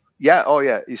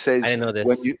 He says, I didn't know this.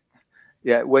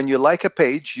 when you like a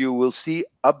page, you will see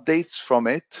updates from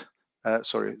it.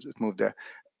 Sorry, it moved there.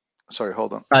 Sorry,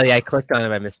 hold on. Oh, yeah, I clicked on it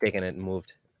by mistake and it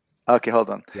moved. Okay,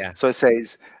 hold on. Yeah. So it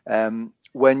says,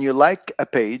 when you like a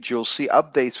page, you'll see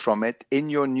updates from it in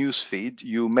your newsfeed.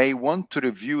 You may want to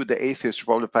review the Atheist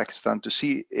Republic of Pakistan to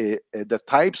see the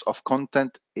types of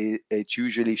content it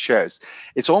usually shares.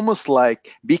 It's almost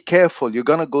like, be careful, you're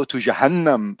going to go to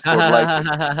Jahannam. For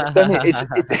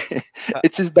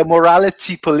it is the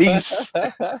morality police.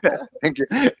 Thank you.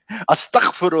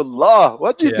 Astaghfirullah.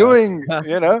 What are you doing?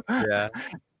 Yeah.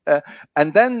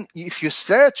 And then if you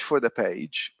search for the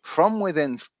page from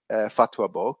within Fatwa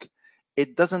Book,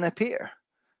 it doesn't appear.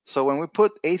 So when we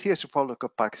put Atheist Republic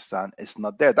of Pakistan, it's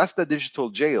not there. That's the digital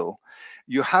jail.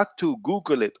 You had to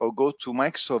Google it or go to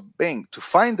Microsoft Bing to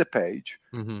find the page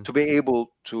to be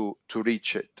able to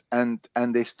reach it. And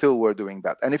they still were doing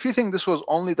that. And if you think this was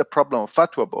only the problem of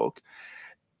Fatwa Book,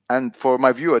 and for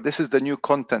my viewer, this is the new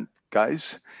content,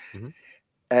 guys.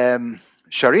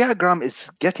 Shariagram is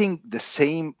getting the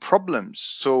same problems.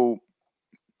 So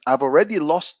I've already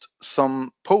lost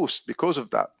some posts because of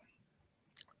that.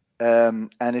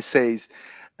 And it says,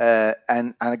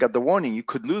 and I got the warning, you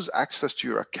could lose access to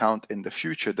your account in the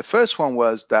future. The first one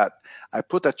was that I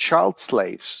put a child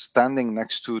slave standing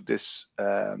next to this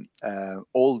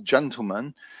old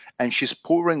gentleman, and she's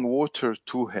pouring water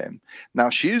to him. Now,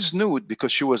 she is nude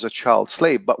because she was a child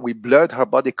slave, but we blurred her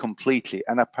body completely.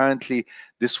 And apparently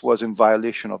this was in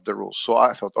violation of the rules. So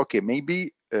I thought, okay,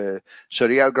 maybe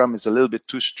Shariagram is a little bit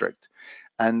too strict.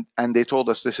 And they told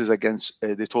us this is against,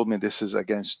 they told me this is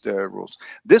against rules.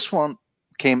 This one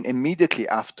came immediately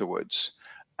afterwards.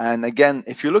 And again,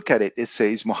 if you look at it, it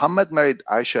says Muhammad married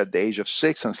Aisha at the age of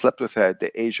 6 and slept with her at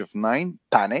the age of 9.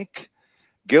 Panic.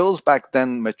 Girls back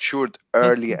then matured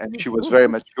early, and she was very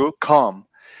mature, calm.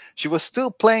 She was still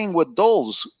playing with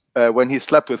dolls when he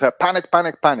slept with her. Panic,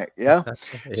 panic, panic. Yeah?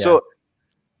 So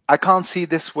I can't see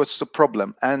this. What's the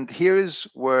problem? And here is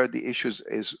where the issues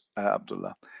is,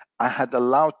 Abdullah. I had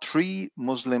allowed 3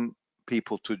 Muslim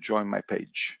people to join my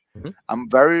page. I'm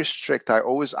very strict. I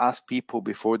always ask people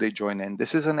before they join in.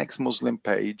 This is an ex-Muslim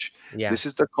page. This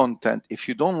is the content. If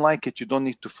you don't like it, you don't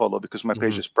need to follow because my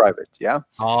page is private. Yeah.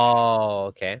 Oh,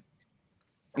 okay.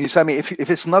 You send me if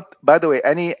it's not. By the way,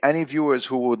 any viewers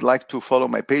who would like to follow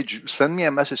my page, send me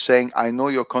a message saying I know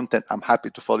your content. I'm happy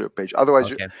to follow your page.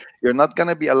 Otherwise, you're not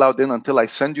gonna be allowed in until I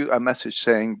send you a message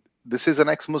saying this is an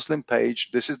ex-Muslim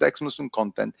page. This is the ex-Muslim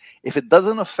content. If it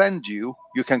doesn't offend you,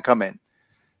 you can come in.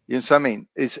 You know what I mean?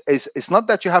 It's not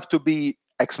that you have to be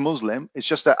ex-Muslim. It's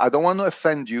just that I don't want to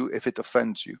offend you if it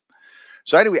offends you.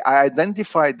 So anyway, I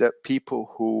identified the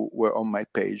people who were on my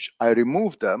page. I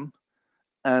removed them,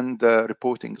 and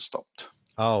reporting stopped.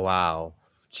 Oh, wow.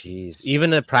 Jeez.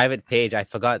 Even a private page. I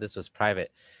forgot this was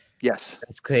private. Yes.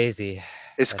 It's crazy.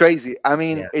 It's crazy. I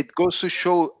mean, it goes to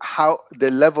show how the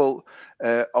level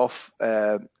of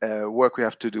work we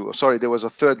have to do. Sorry, there was a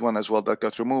third one as well that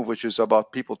got removed, which is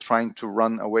about people trying to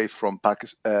run away from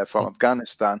from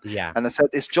Afghanistan. Yeah. And I said,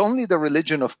 it's only the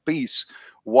religion of peace.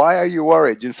 Why are you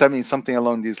worried? You said something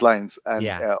along these lines. And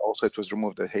also it was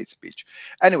removed, the hate speech.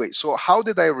 Anyway, so how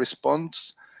did I respond?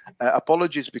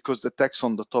 Apologies because the text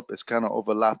on the top is kind of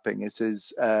overlapping. It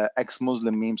says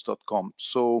exmuslimmemes.com.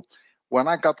 So when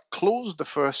I got closed the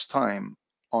first time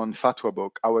on Fatwa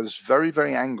Book, I was very,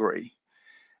 very angry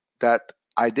that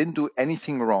I didn't do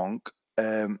anything wrong.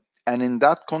 And in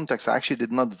that context, I actually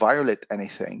did not violate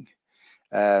anything.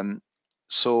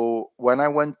 So when I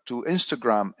went to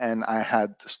Instagram and I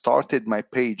had started my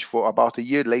page for about a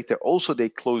year later, also they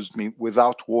closed me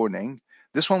without warning.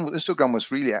 This one with Instagram was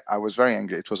really, I was very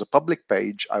angry. It was a public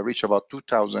page. I reached about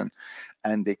 2,000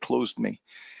 and they closed me.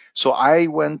 So I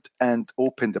went and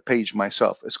opened the page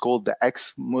myself. It's called the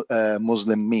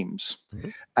Ex-Muslim Memes.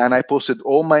 And I posted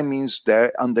all my memes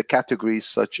there under categories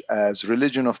such as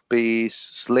religion of peace,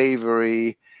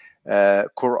 slavery,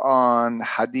 Quran,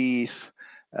 hadith,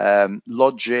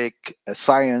 logic,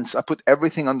 science. I put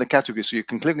everything on the category. So you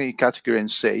can click the category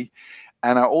and say,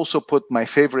 and I also put my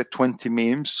favorite 20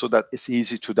 memes so that it's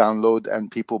easy to download and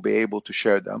people be able to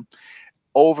share them.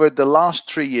 Over the last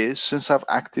 3 years, since I've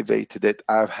activated it,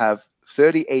 I have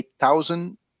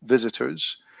 38,000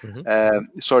 visitors,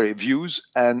 views,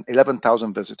 and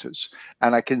 11,000 visitors.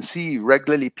 And I can see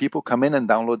regularly people come in and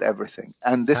download everything.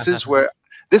 And this is where,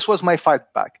 this was my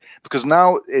fight back, because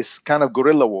now it's kind of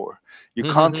guerrilla war. You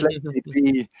can't let me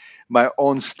be my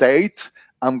own state.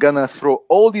 I'm going to throw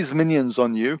all these minions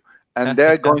on you, and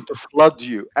they're going to flood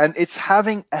you. And it's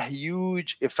having a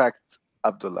huge effect,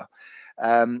 Abdullah.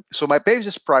 So my page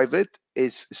is private.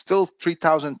 It's still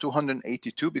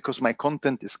 3,282 because my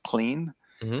content is clean.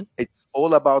 It's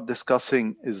all about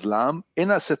discussing Islam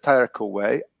in a satirical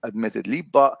way, admittedly,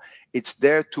 but it's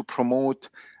there to promote,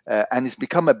 and it's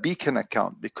become a beacon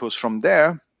account because from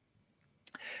there,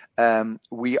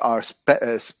 we are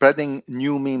spreading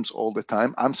new memes all the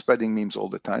time. I'm spreading memes all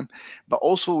the time, but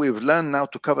also we've learned now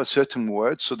to cover certain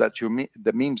words so that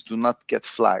the memes do not get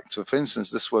flagged. So for instance,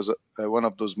 this was one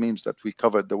of those memes that we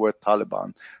covered the word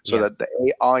Taliban so that the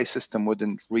AI system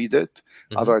wouldn't read it.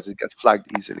 Otherwise it gets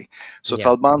flagged easily. So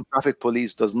Taliban traffic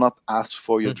police does not ask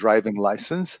for your driving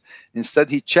license. Instead,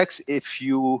 he checks if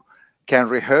you can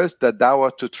rehearse the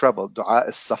dawah to travel, dua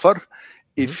as-safar.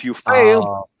 If you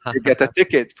fail, you get a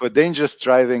ticket for dangerous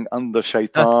driving under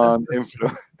shaitan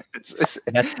influence.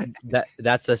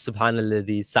 That's a subhanallah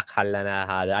sakhallana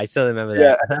hada. I still remember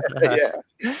that.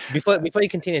 Before you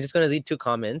continue, I'm just going to read 2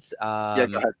 comments. Go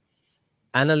ahead.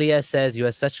 Analia says, "You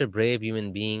are such a brave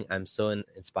human being. I'm so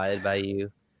inspired by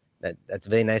you." That's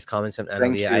very nice comments from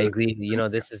Analia. I agree. You know,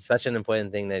 this is such an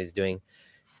important thing that he's doing.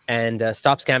 And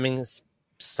Stop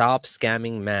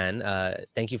Scamming Man,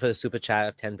 thank you for the super chat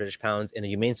of 10 British pounds. In a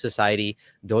humane society,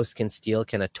 those can steal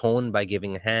can atone by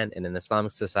giving a hand. In an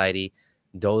Islamic society,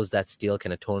 those that steal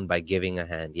can atone by giving a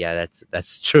hand. Yeah,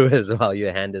 that's true as well.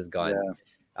 Your hand is gone.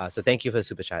 So thank you for the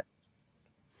super chat.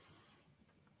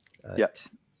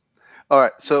 All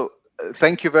right. So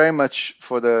thank you very much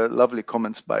for the lovely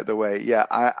comments, by the way. Yeah,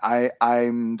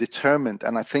 I'm determined,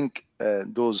 and I think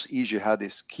those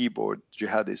e-jihadis, keyboard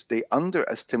jihadis, they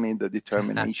underestimate the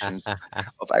determinations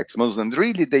of ex-Muslims.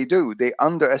 Really, they do. They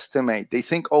underestimate. They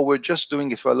think, oh, we're just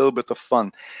doing it for a little bit of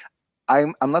fun.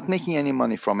 I'm not making any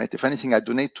money from it. If anything, I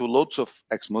donate to loads of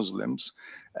ex-Muslims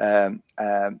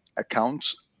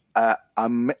accounts. I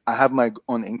have my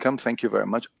own income. Thank you very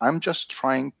much. I'm just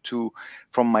trying to,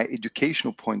 from my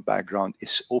educational point background,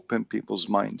 is open people's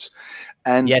minds.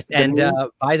 And yes, and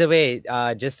by the way,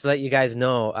 just to let you guys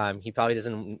know, he probably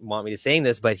doesn't want me to saying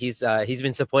this, but he's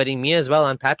been supporting me as well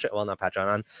on Patreon. Well, not Patreon,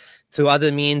 on through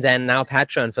other means, and now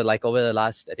Patreon for like over the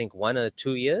last, I think, 1 or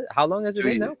 2 years. How long has it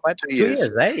been now? Quite 2 years,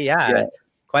 right? Yeah,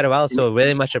 quite a while. So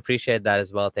really much appreciate that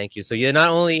as well. Thank you. So you're not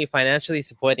only financially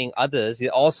supporting others,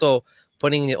 you're also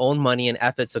putting your own money and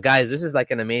effort. So guys, this is like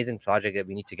an amazing project that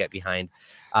we need to get behind.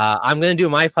 I'm going to do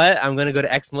my part. I'm going to go to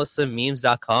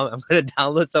xmuslimmemes.com. I'm going to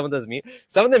download some of those memes.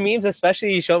 Some of the memes,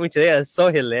 especially you showed me today, are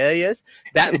so hilarious.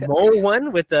 That Mo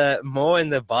one with the Mo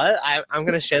and the butt, I'm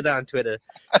going to share that on Twitter.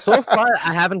 So far,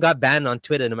 I haven't got banned on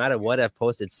Twitter no matter what I've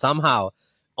posted. Somehow,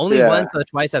 only once or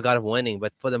twice I got a warning,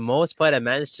 but for the most part, I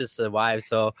managed to survive.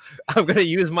 So I'm going to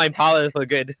use my power for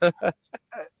good.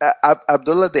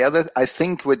 Abdullah, the other, I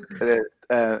think with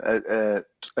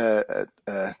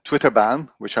Twitter ban,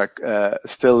 which I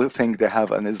still think they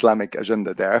have an Islamic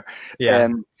agenda there. Yeah.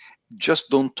 Just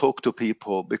don't talk to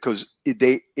people, because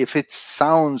if it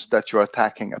sounds that you're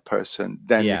attacking a person,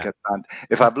 then you get banned.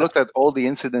 If I've looked at all the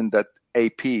incident that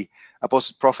AP,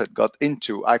 Apostle Prophet, got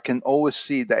into, I can always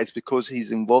see that it's because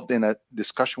he's involved in a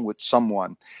discussion with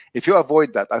someone. If you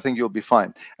avoid that, I think you'll be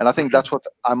fine. And I think that's what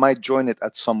I might join it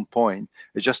at some point.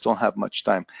 I just don't have much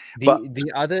time.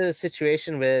 The other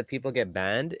situation where people get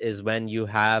banned is when you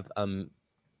have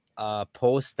a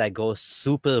post that goes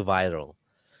super viral.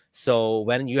 So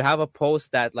when you have a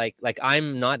post that like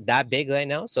I'm not that big right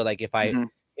now, so like if I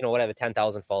whatever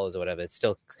 10,000 followers or whatever, it's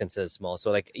still considered small. So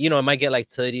like it might get like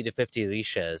 30 to 50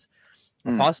 reshares.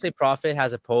 Apostate Prophet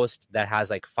has a post that has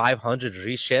like 500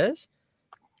 retweets.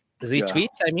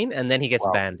 I mean, and then he gets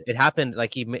banned. It happened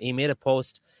like he made a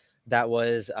post that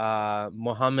was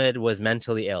Muhammad was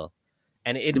mentally ill,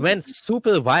 and it went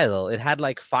super viral. It had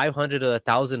like 500 or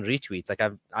 1,000 retweets. Like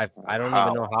I don't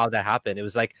even know how that happened. It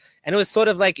was like, and it was sort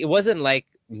of like, it wasn't like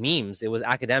memes. It was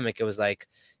academic. It was like,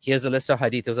 here's a list of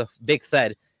hadith. It was a big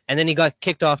thread, and then he got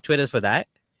kicked off Twitter for that,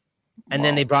 and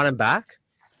then they brought him back.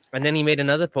 And then he made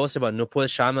another post about Nupur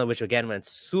Sharma, which again went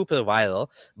super viral,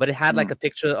 but it had like a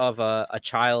picture of a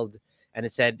child, and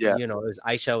it said, it was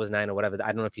Aisha was 9 or whatever.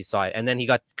 I don't know if you saw it. And then he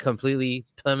got completely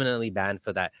permanently banned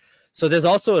for that. So there's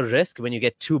also a risk when you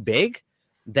get too big,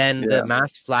 then the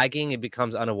mass flagging, it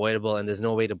becomes unavoidable, and there's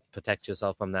no way to protect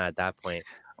yourself from that at that point.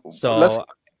 So let's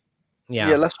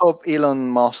hope Elon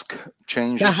Musk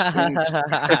changes things.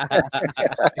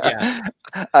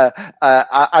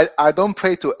 I don't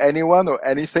pray to anyone or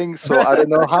anything, so I don't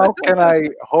know how can I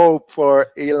hope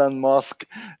for Elon Musk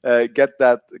get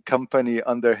that company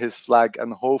under his flag,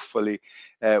 and hopefully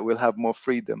we'll have more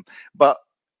freedom. But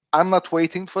I'm not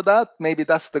waiting for that. Maybe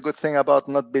that's the good thing about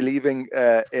not believing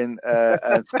in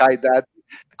Skydad.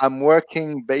 I'm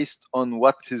working based on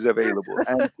what is available.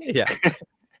 And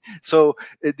so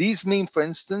these memes, for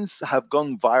instance, have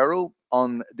gone viral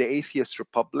on the Atheist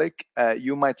Republic.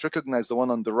 You might recognize the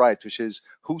one on the right, which is,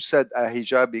 who said a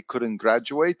hijabi couldn't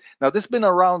graduate? Now, this has been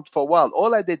around for a while.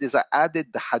 All I did is I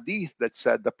added the hadith that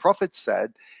said, the Prophet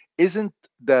said, isn't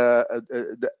the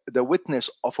witness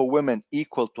of a woman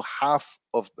equal to half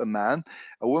of a man?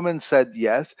 A woman said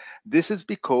yes. This is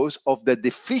because of the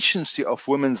deficiency of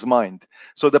women's mind.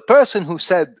 So the person who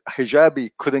said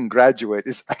hijabi couldn't graduate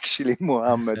is actually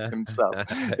Muhammad himself.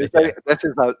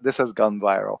 This has gone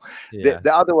viral.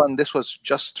 The other one, this was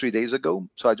just 3 days ago,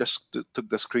 so I just took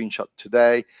the screenshot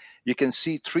today. You can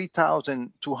see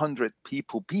 3,200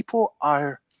 people. People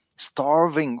are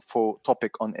starving for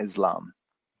topic on Islam.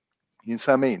 You know what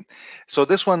I mean? So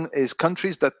this one is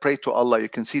countries that pray to Allah. You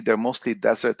can see they're mostly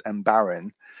desert and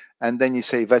barren. And then you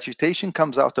say vegetation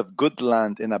comes out of good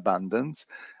land in abundance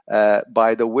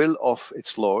by the will of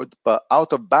its Lord, but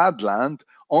out of bad land,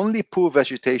 only poor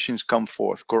vegetations come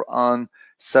forth. Quran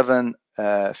 7:58.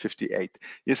 You know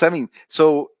what I mean?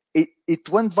 So it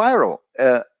went viral.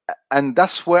 And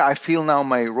that's where I feel now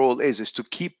my role is to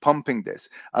keep pumping this.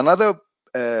 Another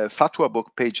fatwa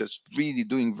book page that's really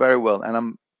doing very well, and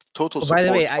I'm total support. By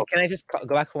the way, can I just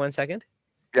go back for 1 second?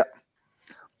 Yeah.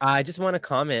 I just want to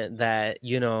comment that,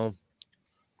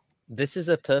 this is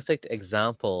a perfect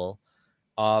example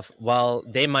of, well,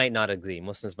 they might not agree.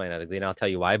 Muslims might not agree, and I'll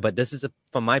tell you why. But this is,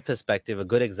 from my perspective, a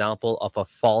good example of a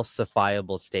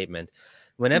falsifiable statement.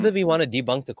 Whenever we want to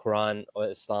debunk the Quran or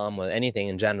Islam or anything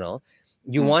in general,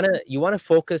 you want to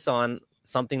focus on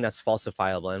something that's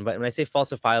falsifiable. And when I say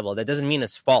falsifiable, that doesn't mean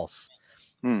it's false.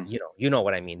 You know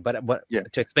what I mean. But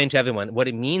to explain to everyone, what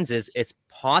it means is it's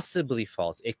possibly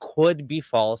false. It could be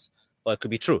false, or it could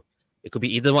be true. It could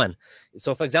be either one.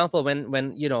 So, for example,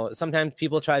 when sometimes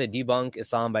people try to debunk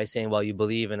Islam by saying, well, you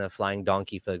believe in a flying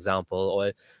donkey, for example,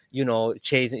 or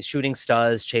shooting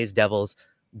stars, chase devils.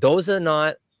 Those are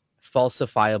not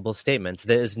falsifiable statements.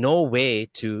 There is no way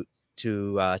to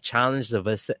challenge the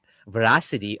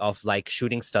veracity of like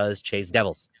shooting stars, chase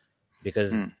devils,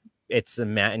 because it's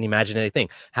an imaginary thing.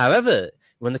 However,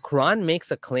 when the Quran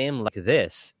makes a claim like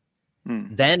this,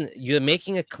 then you're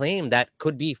making a claim that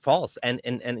could be false, and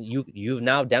you've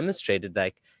now demonstrated,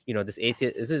 like, this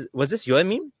atheist. Was this your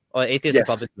meme or Atheist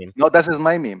Republic meme? No, this is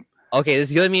my meme. Okay, this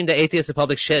is your meme. The Atheist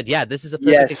Republic shared. Yeah, this is a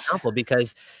perfect example,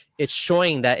 because it's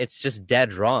showing that it's just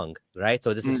dead wrong, right?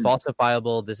 So this is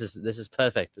falsifiable. This is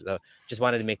perfect. So just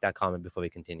wanted to make that comment before we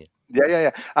continue.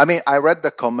 Yeah. I mean, I read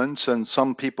the comments, and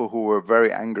some people who were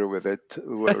very angry with it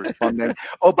were responding,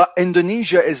 oh, but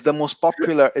Indonesia is the most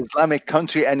popular Islamic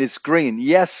country and it's green.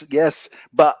 Yes,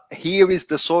 but here is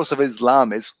the source of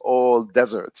Islam. It's all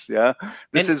deserts, yeah?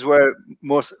 This is where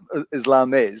most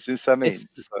Islam is.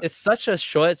 It's such a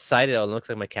short-sighted, it looks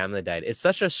like my camera died. It's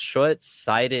such a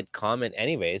short-sighted comment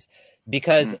anyways,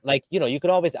 because you could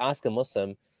always ask a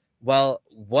Muslim, well,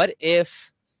 what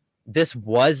if this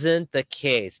wasn't the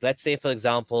case? Let's say, for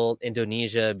example,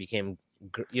 Indonesia became,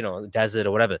 desert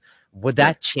or whatever. Would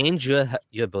that change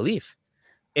your belief?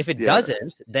 If it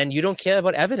doesn't, then you don't care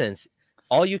about evidence.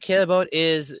 All you care about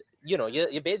is,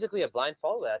 you're basically a blind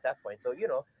follower at that point. So,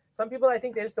 some people, I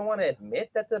think they just don't want to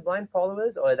admit that they're blind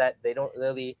followers, or that they don't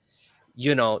really,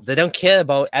 they don't care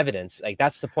about evidence. Like,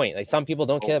 that's the point. Like, some people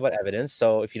don't care about evidence.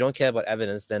 So if you don't care about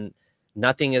evidence, then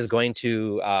nothing is going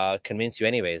to convince you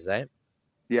anyways, right?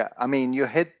 Yeah, I mean, you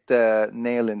hit the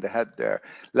nail in the head there.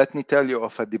 Let me tell you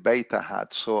of a debate I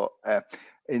had. So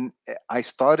I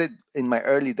started in my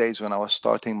early days when I was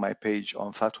starting my page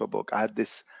on Fatwa Book. I had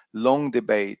this long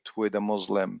debate with a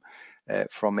Muslim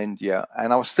from India,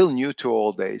 and I was still new to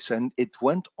all this, and it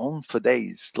went on for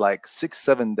days, like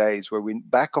 6-7 days, where we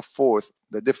back and forth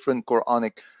the different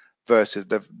Quranic verses,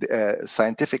 the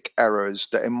scientific errors,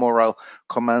 the immoral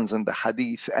commands, and the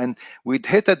hadith. And we'd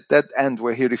hit at that end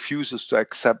where he refuses to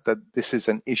accept that this is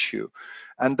an issue.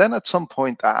 And then at some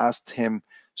point I asked him,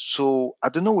 so I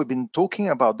don't know, we've been talking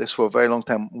about this for a very long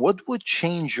time. What would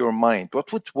change your mind?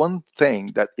 What would one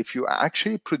thing that if you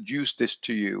actually produce this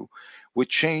to you would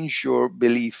change your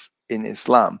belief in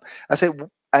Islam? I said,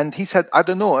 and he said, I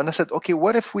don't know. And I said, okay,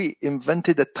 what if we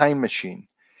invented a time machine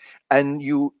and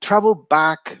you travel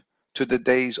back to the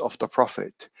days of the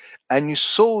Prophet, and you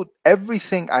saw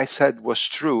everything I said was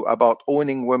true about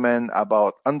owning women,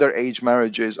 about underage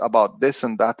marriages, about this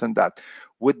and that and that?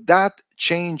 Would that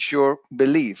change your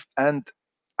belief? And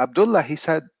Abdullah, he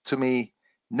said to me,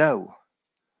 no,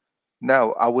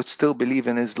 I would still believe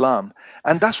in Islam.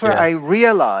 And that's where I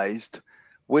realized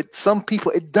with some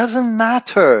people, it doesn't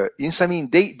matter. You know what I mean?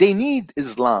 They need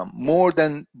Islam more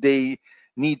than they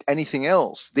need anything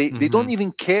else. They don't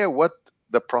even care what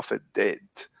the Prophet did,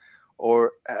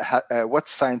 or what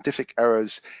scientific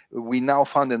errors we now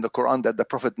found in the Quran that the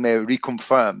Prophet may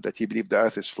reconfirm that he believed the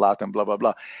earth is flat and blah, blah,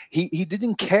 blah. He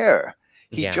didn't care.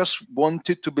 He just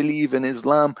wanted to believe in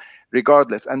Islam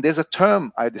regardless. And there's a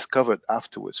term I discovered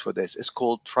afterwards for this. It's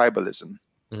called tribalism.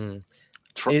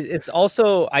 It's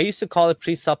also, I used to call it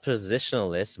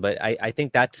presuppositionalist, but I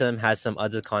think that term has some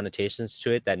other connotations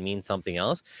to it that mean something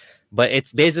else. But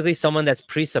it's basically someone that's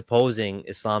presupposing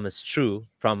Islam is true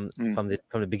from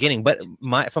the beginning. But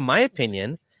from my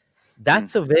opinion,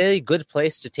 that's a very good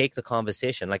place to take the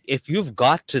conversation. Like, if you've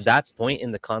got to that point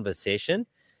in the conversation,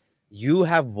 you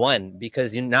have won,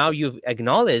 because you've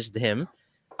acknowledged him,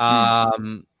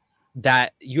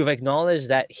 that you've acknowledged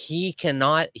that he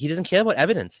doesn't care about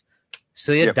evidence.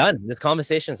 So you're done. This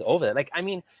conversation's over. Like, I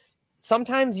mean,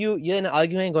 sometimes you're in an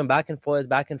argument going back and forth,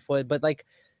 but like,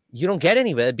 you don't get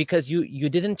anywhere because you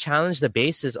didn't challenge the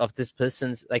basis of this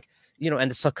person's, like,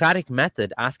 and the Socratic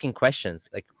method, asking questions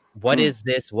like, what is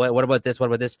this? What about this? What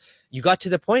about this? You got to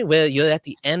the point where you're at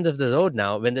the end of the road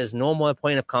now, when there's no more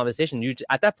point of conversation.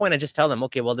 At that point, I just tell them,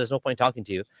 okay, well, there's no point talking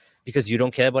to you because you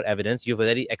don't care about evidence. You've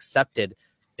already accepted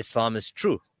Islam is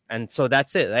true. And so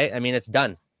that's it, right? I mean, it's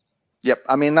done. Yep.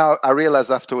 I mean, now I realized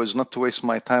afterwards not to waste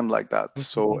my time like that.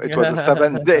 So it was a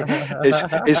 7 day.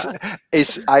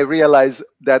 I realized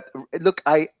that, look,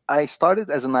 I started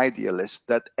as an idealist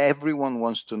that everyone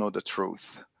wants to know the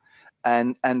truth,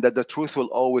 and that the truth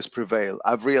will always prevail.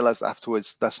 I've realized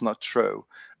afterwards that's not true.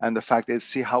 And the fact is,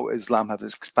 see how Islam has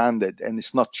expanded, and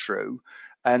it's not true.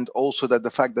 And also that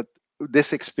the fact that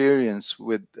this experience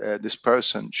with this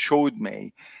person showed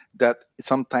me that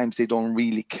sometimes they don't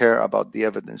really care about the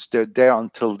evidence. They're there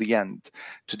until the end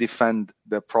to defend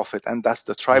the prophet, and that's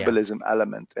the Yeah. tribalism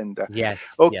element in there. Yes.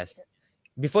 Oh, Yes.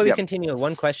 Before we yeah. continue,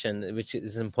 one question which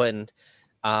is important.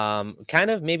 Kind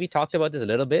of maybe talked about this a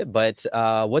little bit, but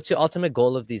what's your ultimate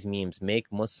goal of these memes?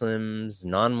 Make Muslims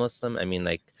non-Muslim? I mean,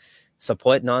 like,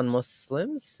 support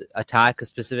non-Muslims, attack a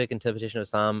specific interpretation of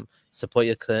Islam, support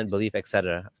your current belief,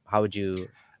 etc. How would you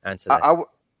answer that?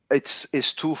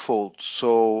 It's twofold.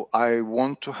 So I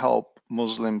want to help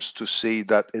Muslims to see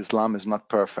that Islam is not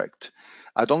perfect.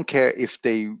 I don't care if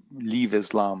they leave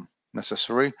Islam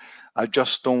necessarily. I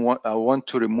just don't want. I want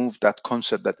to remove that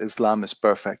concept that Islam is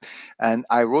perfect. And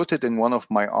I wrote it in one of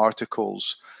my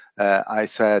articles. I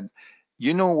said,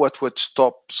 you know what would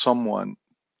stop someone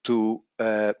to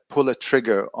pull a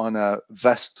trigger on a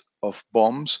vest of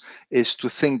bombs is to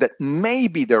think that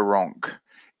maybe they're wrong,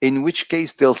 in which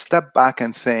case they'll step back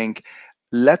and think,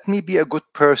 let me be a good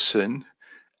person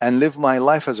and live my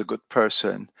life as a good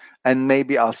person, and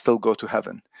maybe I'll still go to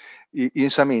heaven. You know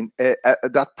what I mean?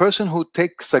 That person who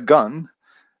takes a gun,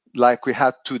 like we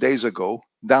had 2 days ago,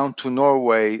 down to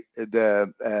Norway,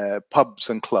 the pubs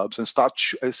and clubs, and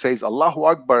says Allahu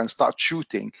Akbar and start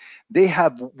shooting, they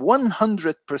have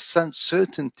 100%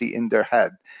 certainty in their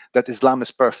head that Islam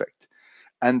is perfect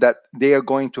and that they are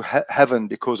going to heaven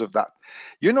because of that.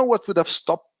 You know what would have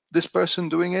stopped this person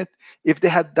doing it? If they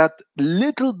had that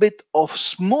little bit of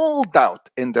small doubt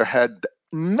in their head,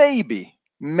 maybe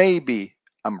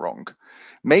I'm wrong.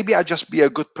 Maybe I just be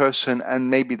a good person and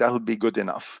maybe that'll be good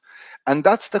enough. And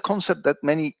that's the concept that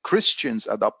many Christians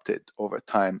adopted over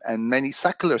time and many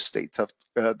secular states have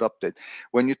adopted.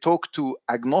 When you talk to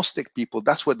agnostic people,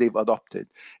 that's what they've adopted,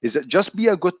 is that just be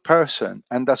a good person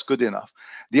and that's good enough.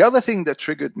 The other thing that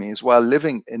triggered me is while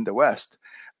living in the West,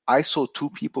 I saw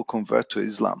 2 people convert to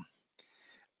Islam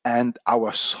and I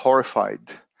was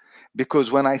horrified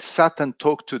because when I sat and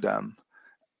talked to them,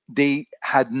 they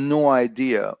had no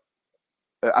idea.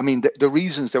 I mean, the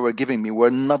reasons they were giving me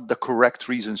were not the correct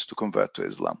reasons to convert to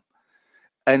Islam.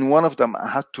 And one of them, I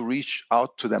had to reach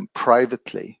out to them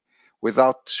privately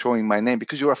without showing my name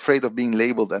because you're afraid of being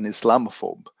labeled an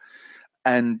Islamophobe.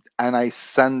 And I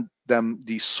sent them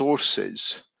the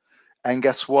sources. And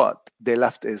guess what? They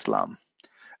left Islam.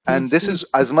 And this is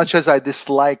as much as I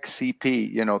dislike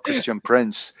CP, Christian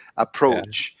Prince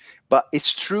approach, but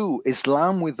it's true.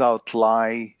 Islam without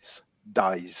lies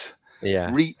dies.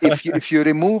 Yeah. If you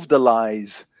remove the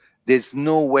lies, there's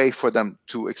no way for them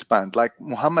to expand. Like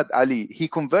Muhammad Ali, he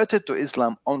converted to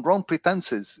Islam on wrong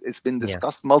pretenses. It's been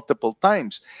discussed multiple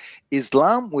times.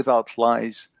 Islam without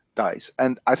lies dies.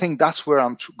 And I think that's where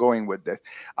I'm going with this.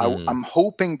 I'm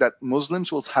hoping that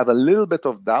Muslims will have a little bit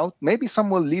of doubt. Maybe some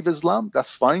will leave Islam,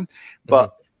 that's fine.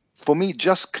 But for me,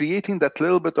 just creating that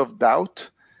little bit of doubt,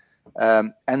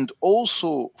 and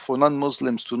also for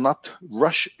non-Muslims to not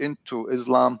rush into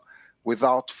Islam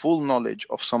without full knowledge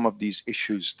of some of these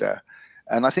issues there.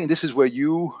 And I think this is where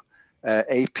you,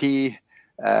 AP,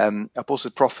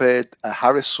 Apostle Prophet,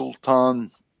 Haris Sultan,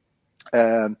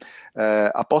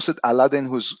 Apostle Aladdin,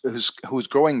 who's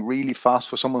growing really fast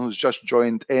for someone who's just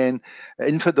joined in.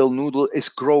 Infidel Noodle is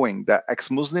growing. The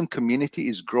ex-Muslim community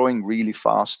is growing really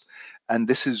fast, and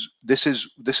this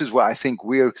is where I think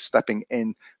we're stepping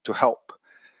in to help.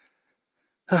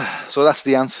 So that's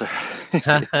the answer.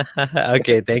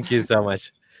 Okay, thank you so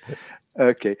much.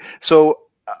 Okay, so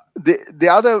the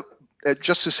other.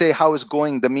 Just to say how it's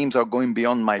going, the memes are going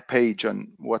beyond my page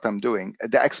and what I'm doing.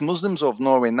 The ex-Muslims of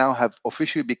Norway now have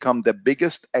officially become the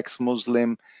biggest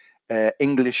ex-Muslim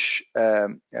English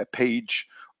page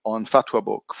on Fatwa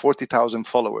Book, 40,000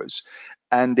 followers.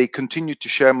 And they continue to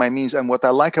share my memes. And what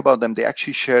I like about them, they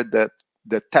actually share the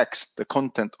text, the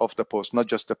content of the post, not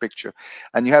just the picture.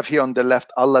 And you have here on the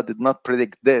left, Allah did not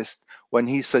predict this when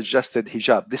he suggested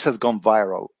hijab. This has gone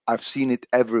viral. I've seen it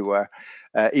everywhere.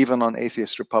 Even on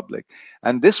Atheist Republic.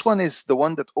 And this one is the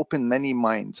one that opened many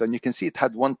minds. And you can see it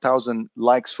had 1,000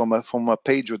 likes from a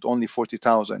page with only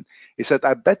 40,000. He said,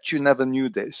 I bet you never knew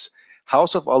this.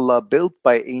 House of Allah built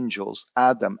by angels,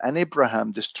 Adam and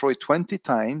Abraham destroyed 20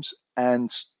 times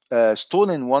and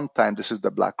stolen one time. This is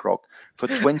the Black Rock for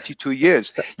 22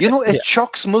 years. You know, it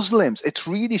shocks Muslims. It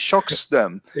really shocks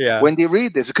them when they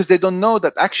read this, because they don't know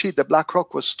that actually the Black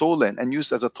Rock was stolen and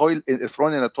used as a toilet,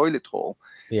 thrown in a toilet hole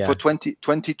for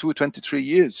 22, 23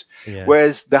 years.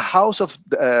 Whereas the house of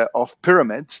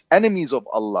pyramids, enemies of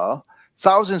Allah,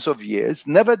 thousands of years,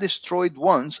 never destroyed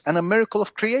once, and a miracle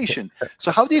of creation. So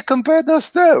how do you compare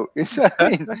those two?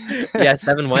 Yeah,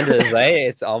 seven wonders, right?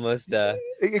 It's almost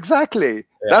exactly.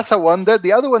 Yeah. That's a wonder.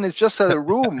 The other one is just a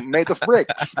room made of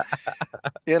bricks.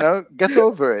 You know, get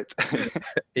over it.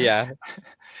 Yeah,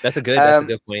 that's a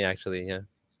good point, actually. Yeah.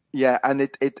 Yeah, and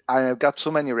I've got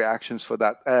so many reactions for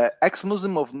that.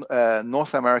 Ex-Muslim of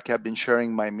North America have been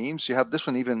sharing my memes. You have this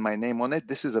one, even my name on it.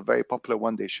 This is a very popular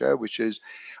one they share, which is,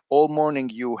 all morning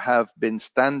you have been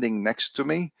standing next to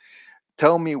me.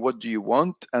 Tell me, what do you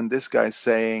want? And this guy's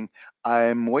saying,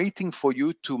 I'm waiting for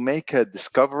you to make a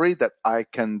discovery that I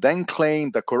can then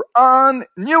claim the Quran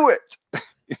knew it.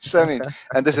 I mean,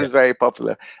 and this is very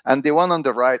popular. And the one on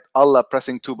the right, Allah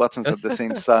pressing two buttons at the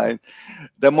same side,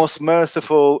 the most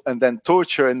merciful, and then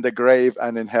torture in the grave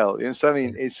and in hell. You know, so I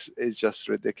mean, it's just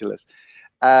ridiculous.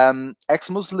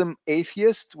 Ex-Muslim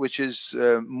atheist, which is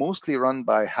mostly run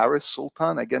by Harris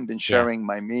Sultan, again, been sharing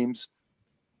my memes.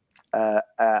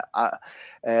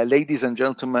 Ladies and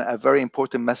gentlemen, a very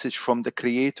important message from the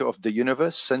creator of the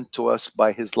universe, sent to us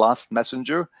by his last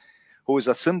messenger, who is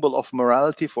a symbol of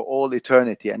morality for all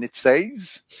eternity. And it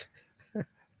says,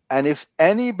 and if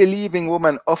any believing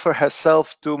woman offer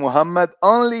herself to Muhammad,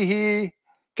 only he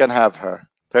can have her.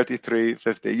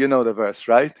 33:50. You know the verse,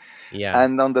 right? Yeah.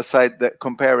 And on the side,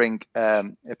 comparing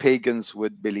pagans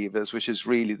with believers, which is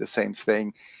really the same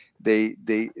thing.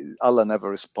 Allah never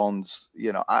responds.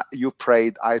 You know, you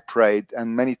prayed, I prayed,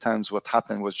 and many times what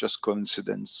happened was just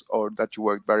coincidence, or that you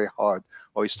worked very hard,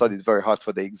 or you studied very hard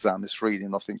for the exam. It's really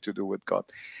nothing to do with God.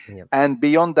 Yep. And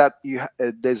beyond that,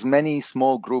 there's many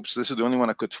small groups. This is the only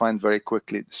one I could find very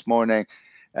quickly this morning.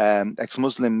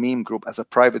 Ex-Muslim meme group, as a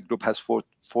private group, has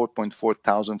 4.4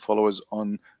 thousand followers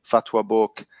on Fatwa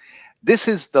Book. This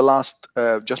is the last,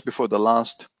 just before the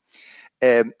last,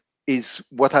 is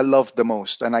what I love the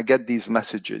most, and I get these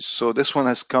messages. So this one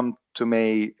has come to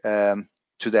me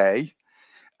today,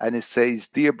 and it says,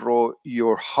 dear bro,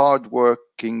 your hard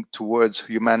working towards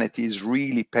humanity is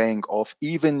really paying off.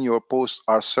 Even your posts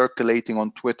are circulating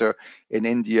on Twitter in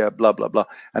India, blah, blah, blah.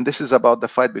 And this is about the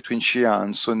fight between Shia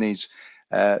and Sunnis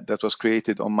that was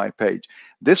created on my page.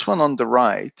 This one on the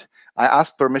right, I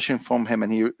asked permission from him,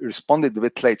 and he responded a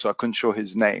bit late, so I couldn't show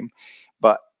his name.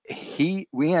 But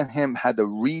we and him had a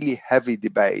really heavy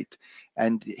debate,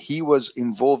 and he was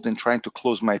involved in trying to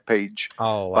close my page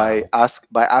by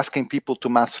asking people to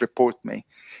mass report me.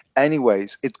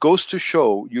 Anyways, it goes to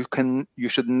show you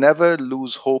should never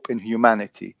lose hope in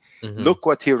humanity. Mm-hmm. Look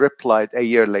what he replied a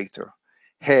year later.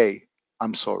 Hey,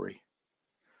 I'm sorry.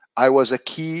 I was a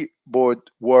keyboard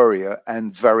warrior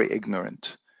and very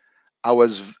ignorant. I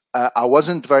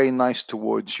wasn't very nice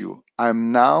towards you.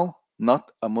 I'm now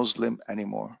not a Muslim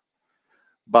anymore.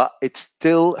 But it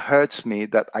still hurts me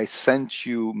that I sent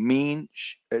you mean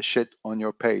shit on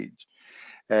your page.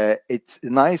 It's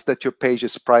nice that your page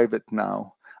is private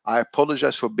now. I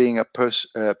apologize for being a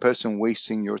person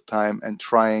wasting your time and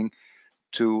trying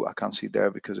to, I can't see there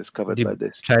because it's covered by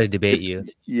this. Try to debate you.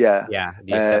 Yeah. Yeah.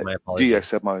 Do you accept my apology? Do you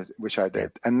accept my, which I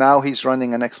did. Yeah. And now he's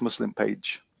running an ex-Muslim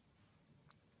page.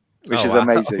 Which is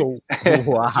amazing.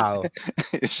 Wow.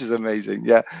 Which is amazing.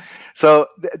 Yeah. So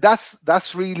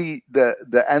that's really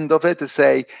the end of it, to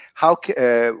say how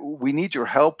we need your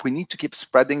help. We need to keep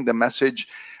spreading the message.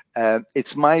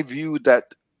 It's my view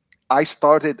that I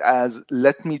started as,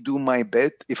 let me do my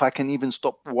bit. If I can even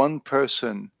stop one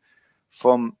person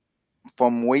from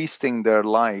wasting their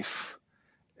life,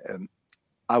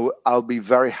 I'll be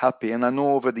very happy. And I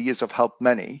know over the years I've helped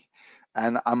many.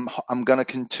 And I'm going to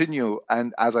continue.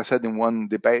 And as I said in one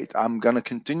debate, I'm going to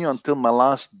continue until my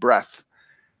last breath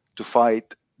to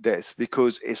fight this,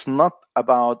 because it's not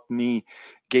about me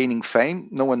gaining fame.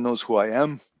 No one knows who I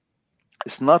am.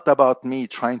 It's not about me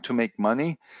trying to make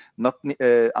money.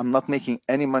 I'm not making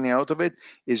any money out of it.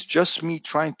 It's just me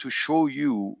trying to show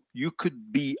you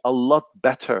could be a lot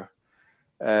better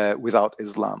without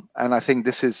Islam. And I think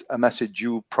this is a message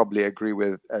you probably agree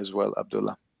with as well,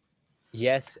 Abdullah.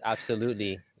 Yes,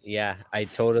 absolutely. Yeah, I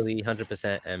totally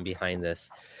 100% am behind this.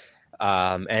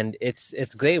 And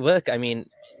it's great work. I mean,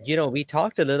 we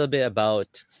talked a little bit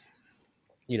about,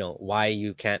 why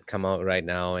you can't come out right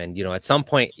now. And, at some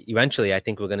point, eventually, I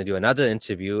think we're going to do another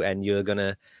interview and you're going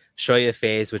to show your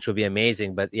face, which will be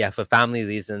amazing. But yeah, for family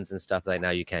reasons and stuff right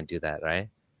now, you can't do that, right?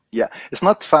 Yeah, it's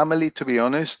not family, to be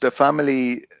honest. The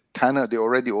family they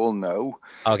already all know.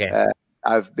 Okay.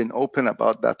 I've been open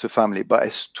about that to family, but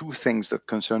it's two things that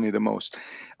concern me the most.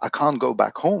 I can't go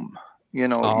back home.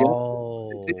 It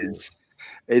Oh. is.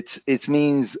 It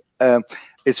means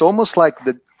it's almost like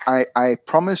that. I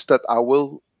promise that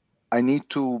I need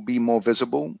to be more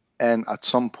visible. And at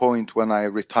some point when I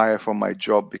retire from my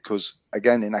job, because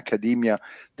again, in academia,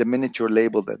 the minute you're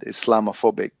labeled as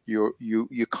Islamophobic,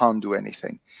 you can't do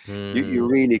anything. You Hmm.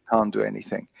 really can't do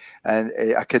anything. And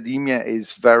academia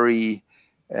is very,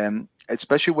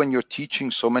 especially when you're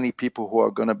teaching so many people who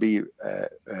are going to be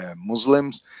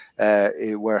Muslims,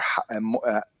 where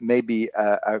maybe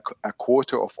a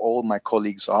quarter of all my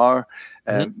colleagues are.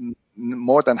 Mhm.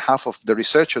 More than half of the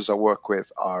researchers I work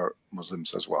with are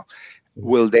Muslims as well. Mhm.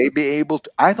 Will they be able to?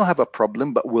 I don't have a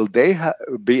problem, but will they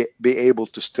be able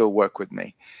to still work with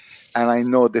me? And I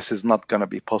know this is not going to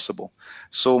be possible.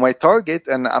 So my target,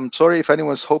 and I'm sorry if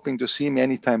anyone's hoping to see me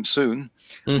anytime soon,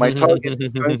 my target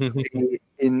is going to be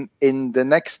in the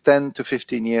next 10 to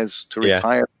 15 years to Yeah.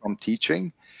 retire from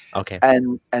teaching, Okay.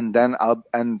 and then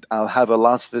I'll have a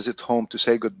last visit home to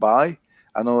say goodbye.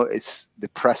 I know it's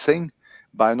depressing,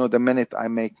 but I know the minute I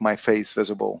make my face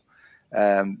visible,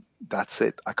 that's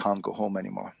it. I can't go home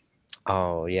anymore.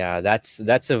 Oh yeah,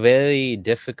 that's a very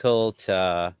difficult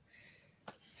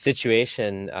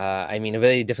situation. I mean, a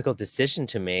very difficult decision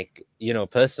to make. You know,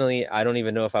 personally, I don't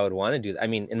even know if I would want to do that. I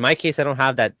mean, in my case, I don't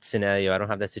have that scenario. I don't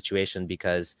have that situation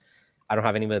because I don't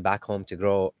have anywhere back home to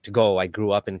go. I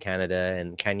grew up in Canada,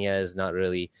 and Kenya is not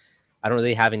really. I don't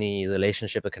really have any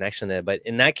relationship or connection there. But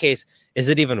in that case, is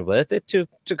it even worth it to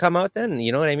come out then?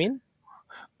 You know what I mean?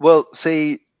 Well,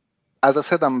 see, as I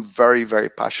said, I'm very, very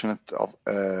passionate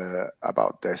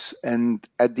about this. And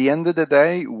at the end of the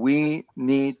day, we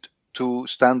need to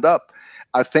stand up.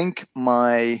 I think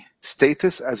my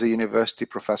status as a university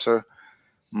professor,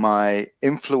 my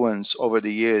influence over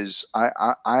the years,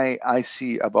 I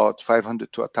see about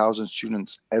 500 to 1,000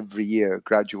 students every year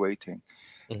graduating.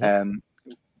 Hmm. Um,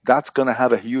 that's going to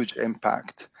have a huge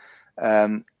impact.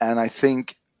 And I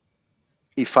think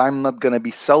if I'm not going to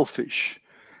be selfish,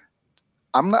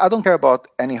 I don't care about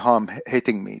any harm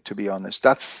hitting me, to be honest.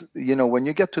 That's, when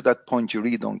you get to that point, you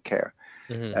really don't care.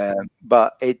 Hmm.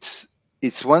 But it's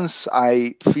once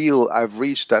I feel I've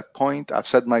reached that point, I've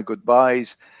said my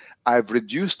goodbyes, I've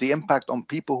reduced the impact on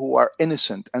people who are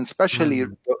innocent, and especially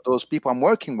Mm. those people I'm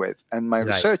working with and my Right.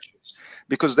 researchers,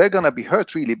 because they're going to be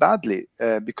hurt really badly,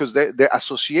 because their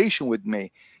association with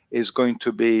me is going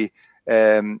to be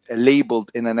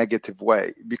labeled in a negative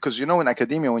way. Because, in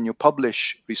academia, when you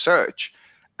publish research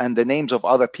and the names of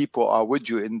other people are with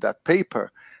you in that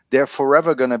paper, they're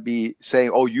forever going to be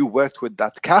saying, "Oh, you worked with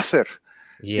that kafir."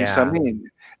 You see what I Yeah. mean?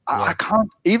 I Yeah. can't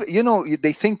even,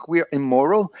 they think we're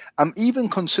immoral. I'm even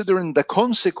considering the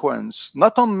consequence,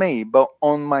 not on me, but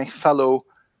on my fellow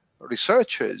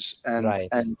researchers and Right.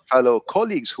 fellow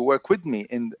colleagues who work with me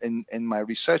in my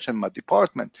research and my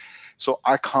department. So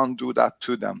I can't do that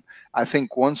to them. I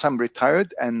think once I'm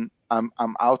retired and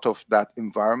I'm out of that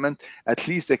environment, at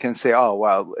least they can say, "Oh,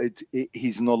 well,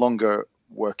 he's no longer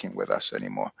working with us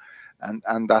anymore."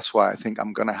 And that's why I think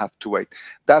I'm going to have to wait.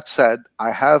 That said,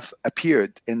 I have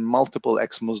appeared in multiple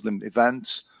ex-Muslim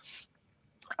events.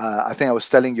 I think I was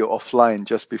telling you offline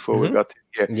just before we Hmm. got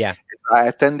here. Yeah. I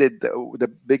attended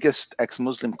the biggest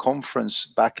ex-Muslim conference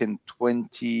back in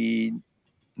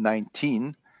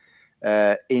 2019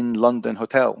 in London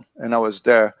Hotel, and I was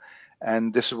there.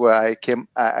 And this is where I came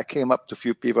up to a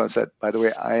few people and said, "By the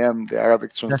way, I am the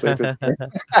Arabic translator."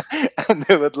 And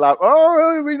they would laugh.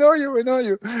 "Oh, we know you, we know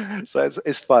you." So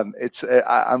it's fun.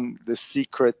 I'm the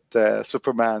secret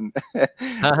Superman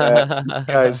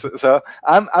guys. So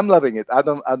I'm loving it. I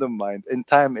don't mind. In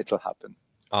time, it'll happen.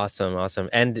 Awesome, awesome.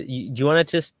 And do you want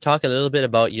to just talk a little bit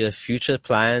about your future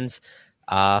plans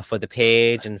for the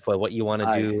page and for what you want to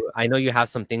I do? I know you have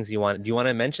some things you want. Do you want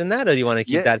to mention that, or do you want to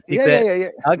keep Yeah, that yeah, yeah, secret? yeah, yeah.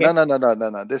 No, Okay. no, no, no, no,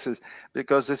 no. This is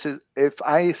because this is if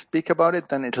I speak about it,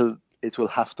 then it will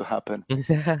have to happen.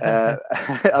 Uh,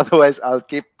 Otherwise, I'll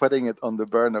keep putting it on the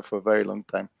burner for a very long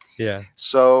time. Yeah.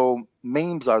 So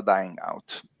memes are dying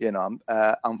out.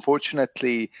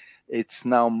 Unfortunately, it's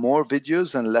now more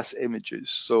videos and less images.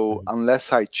 So Mhm.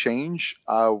 unless I change,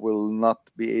 I will not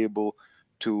be able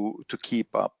to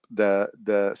keep up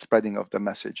the spreading of the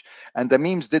message. And the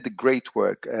memes did great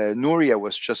work. Nuria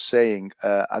was just saying,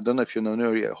 I don't know if you know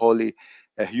Nuria, holy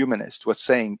humanist, was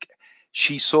saying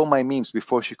she saw my memes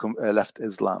before she left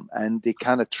Islam, and they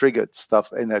kind of triggered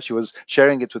stuff in her. She was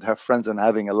sharing it with her friends and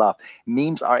having a laugh.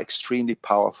 Memes are extremely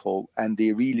powerful, and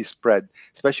they really spread,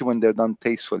 especially when they're done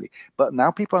tastefully. But now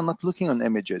people are not looking on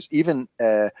images. Even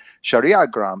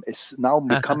Shariagram is now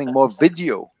becoming more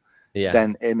video.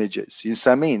 than images. You see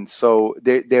what I mean? So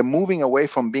they're moving away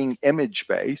from being image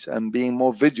based and being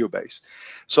more video based.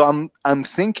 So I'm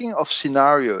thinking of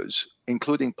scenarios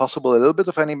including possible a little bit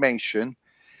of animation.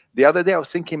 The other day I was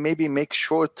thinking maybe make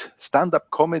short stand-up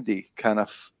comedy kind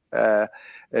of a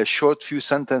short few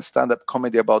sentence stand-up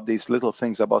comedy about these little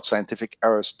things about scientific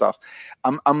error stuff.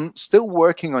 I'm still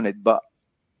working on it, but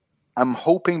I'm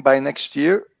hoping by next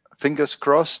year, fingers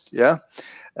crossed,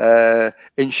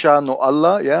 inshallah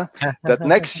Allah, that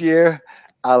next year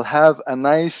I'll have a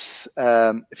nice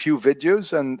few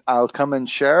videos and I'll come and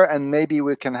share, and maybe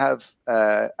we can have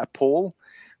a poll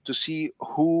to see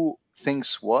who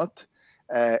thinks what.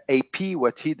 AP,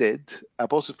 what he did,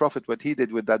 Apostle Prophet, what he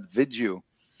did with that video,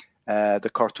 the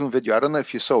cartoon video. I don't know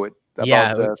if you saw it.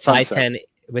 About with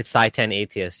Sci-10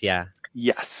 Atheist,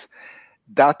 Yes.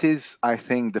 That is, I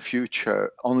think, the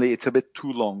future, only it's a bit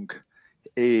too long.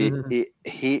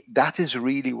 That is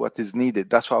really what is needed.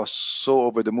 That's why I was so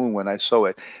over the moon when I saw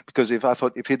it, because if I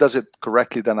thought if he does it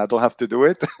correctly, then I don't have to do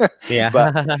it.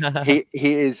 But he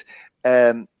is,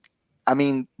 I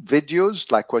mean,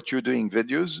 videos like what you're doing,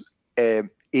 videos,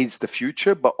 is the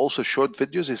future, but also short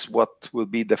videos is what will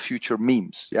be the future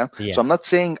memes. So I'm not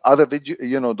saying other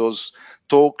video, those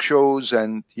talk shows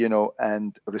and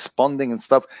and responding and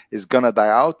stuff is gonna die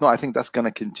out. No, I think that's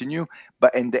gonna continue.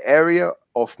 But in the area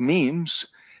of memes,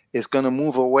 it's gonna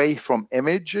move away from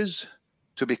images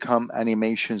to become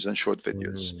animations and short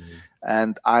videos.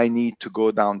 And I need to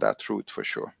go down that route for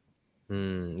sure.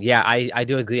 Yeah, I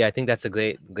do agree. I think that's a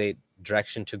great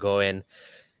direction to go in.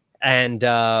 And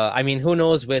I mean, who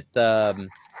knows with the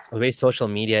way social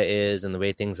media is and the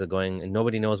way things are going, and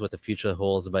nobody knows what the future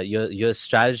holds. But your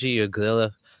strategy, your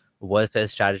guerrilla warfare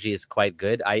strategy is quite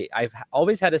good. I've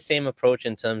always had the same approach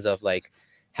in terms of like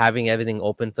having everything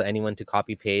open for anyone to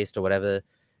copy paste or whatever.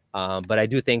 But I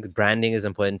do think branding is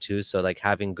important too. So like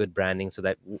having good branding so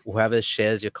that whoever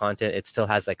shares your content, it still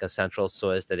has like a central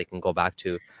source that they can go back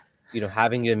to.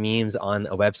 Having your memes on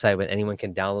a website when anyone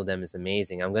can download them is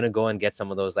amazing. I'm gonna go and get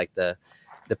some of those. Like the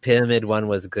pyramid one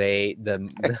was great. The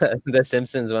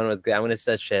Simpsons one was great. I'm gonna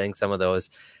start sharing some of those.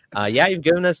 You've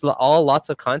given us all lots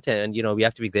of content, and we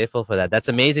have to be grateful for that. That's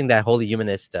amazing that Holy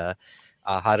Humanist,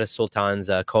 Haris Sultan's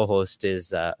co-host,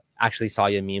 is actually saw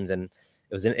your memes, and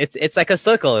it's like a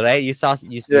circle, right? You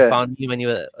found me when you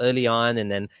were early on,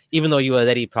 and then even though you were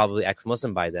already probably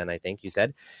ex-Muslim by then, I think you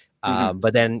said.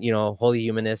 But then, Holy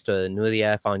Humanist or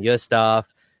Nuria found your stuff.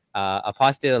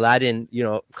 Apostate Aladdin,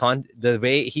 the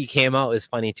way he came out is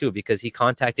funny too, because he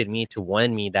contacted me to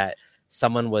warn me that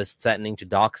someone was threatening to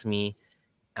dox me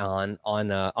on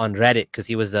Reddit, because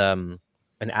he was an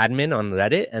admin on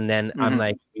Reddit. And then I'm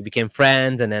like, we became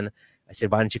friends. And then I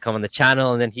said, why don't you come on the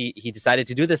channel? And then he decided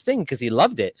to do this thing because he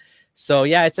loved it. So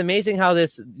yeah, it's amazing how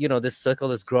this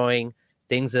circle is growing.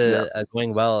 Things are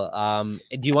going well.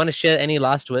 Do you want to share any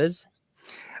last words?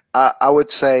 I would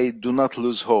say do not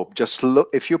lose hope. Just look,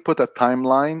 if you put a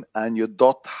timeline and you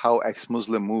dot how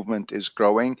ex-Muslim movement is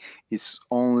growing, it's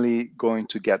only going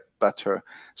to get better.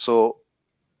 So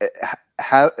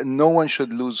no one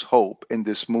should lose hope in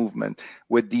this movement.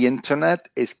 With the internet,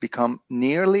 it's become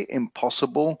nearly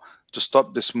impossible to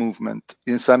stop this movement.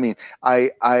 You know what I mean?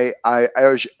 I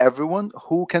urge everyone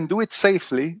who can do it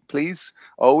safely, please,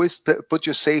 always put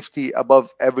your safety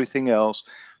above everything else,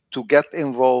 to get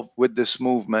involved with this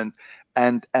movement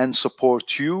and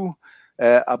support you,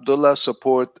 Abdullah,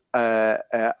 support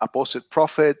Apostate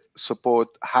Prophet, support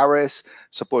Haris,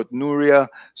 support Nuria,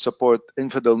 support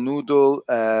Infidel Noodle,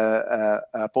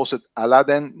 Apostate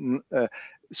Aladdin.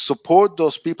 Support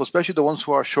those people, especially the ones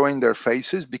who are showing their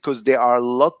faces, because they are a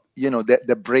lot,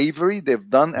 the bravery they've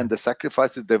done and the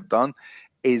sacrifices they've done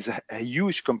is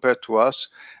huge compared to us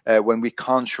when we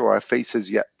can't show our faces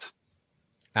yet.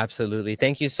 Absolutely.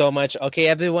 Thank you so much. Okay,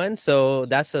 everyone. So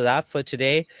that's a wrap for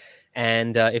today.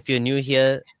 And if you're new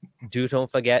here, don't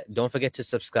forget to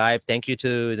subscribe. Thank you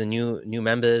to the new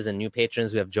members and new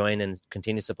patrons who have joined and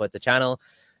continue to support the channel.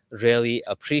 Really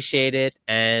appreciate it.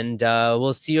 And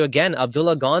we'll see you again.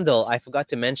 Abdullah Gondal, I forgot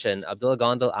to mention, Abdullah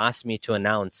Gondal asked me to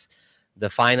announce the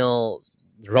final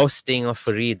roasting of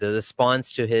Fareed, the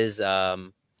response to his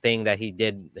thing that he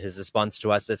did, his response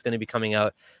to us. That's going to be coming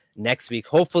out next week,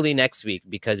 hopefully next week,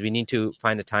 because we need to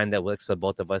find a time that works for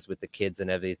both of us with the kids and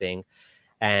everything.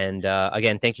 And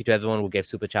again, thank you to everyone who gave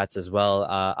super chats as well.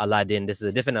 Aladdin, this is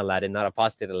a different Aladdin, not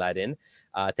Apostate Aladdin.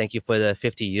 Thank you for the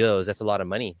 50 euros. That's a lot of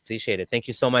money. Appreciate it. Thank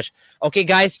you so much. Okay,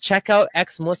 guys, check out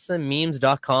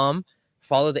xmuslimmemes.com.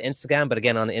 Follow the Instagram. But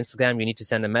again, on the Instagram, you need to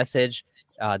send a message.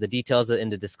 The details are in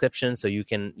the description, so you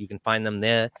can find them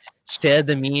there. Share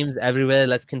the memes everywhere.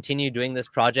 Let's continue doing this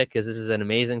project because this is an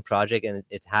amazing project and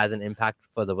it has an impact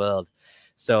for the world.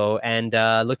 So, and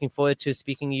looking forward to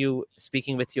speaking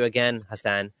with you again,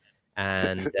 Hassan,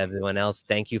 and everyone else.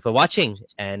 Thank you for watching,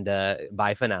 and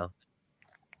bye for now.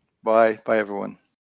 Bye everyone.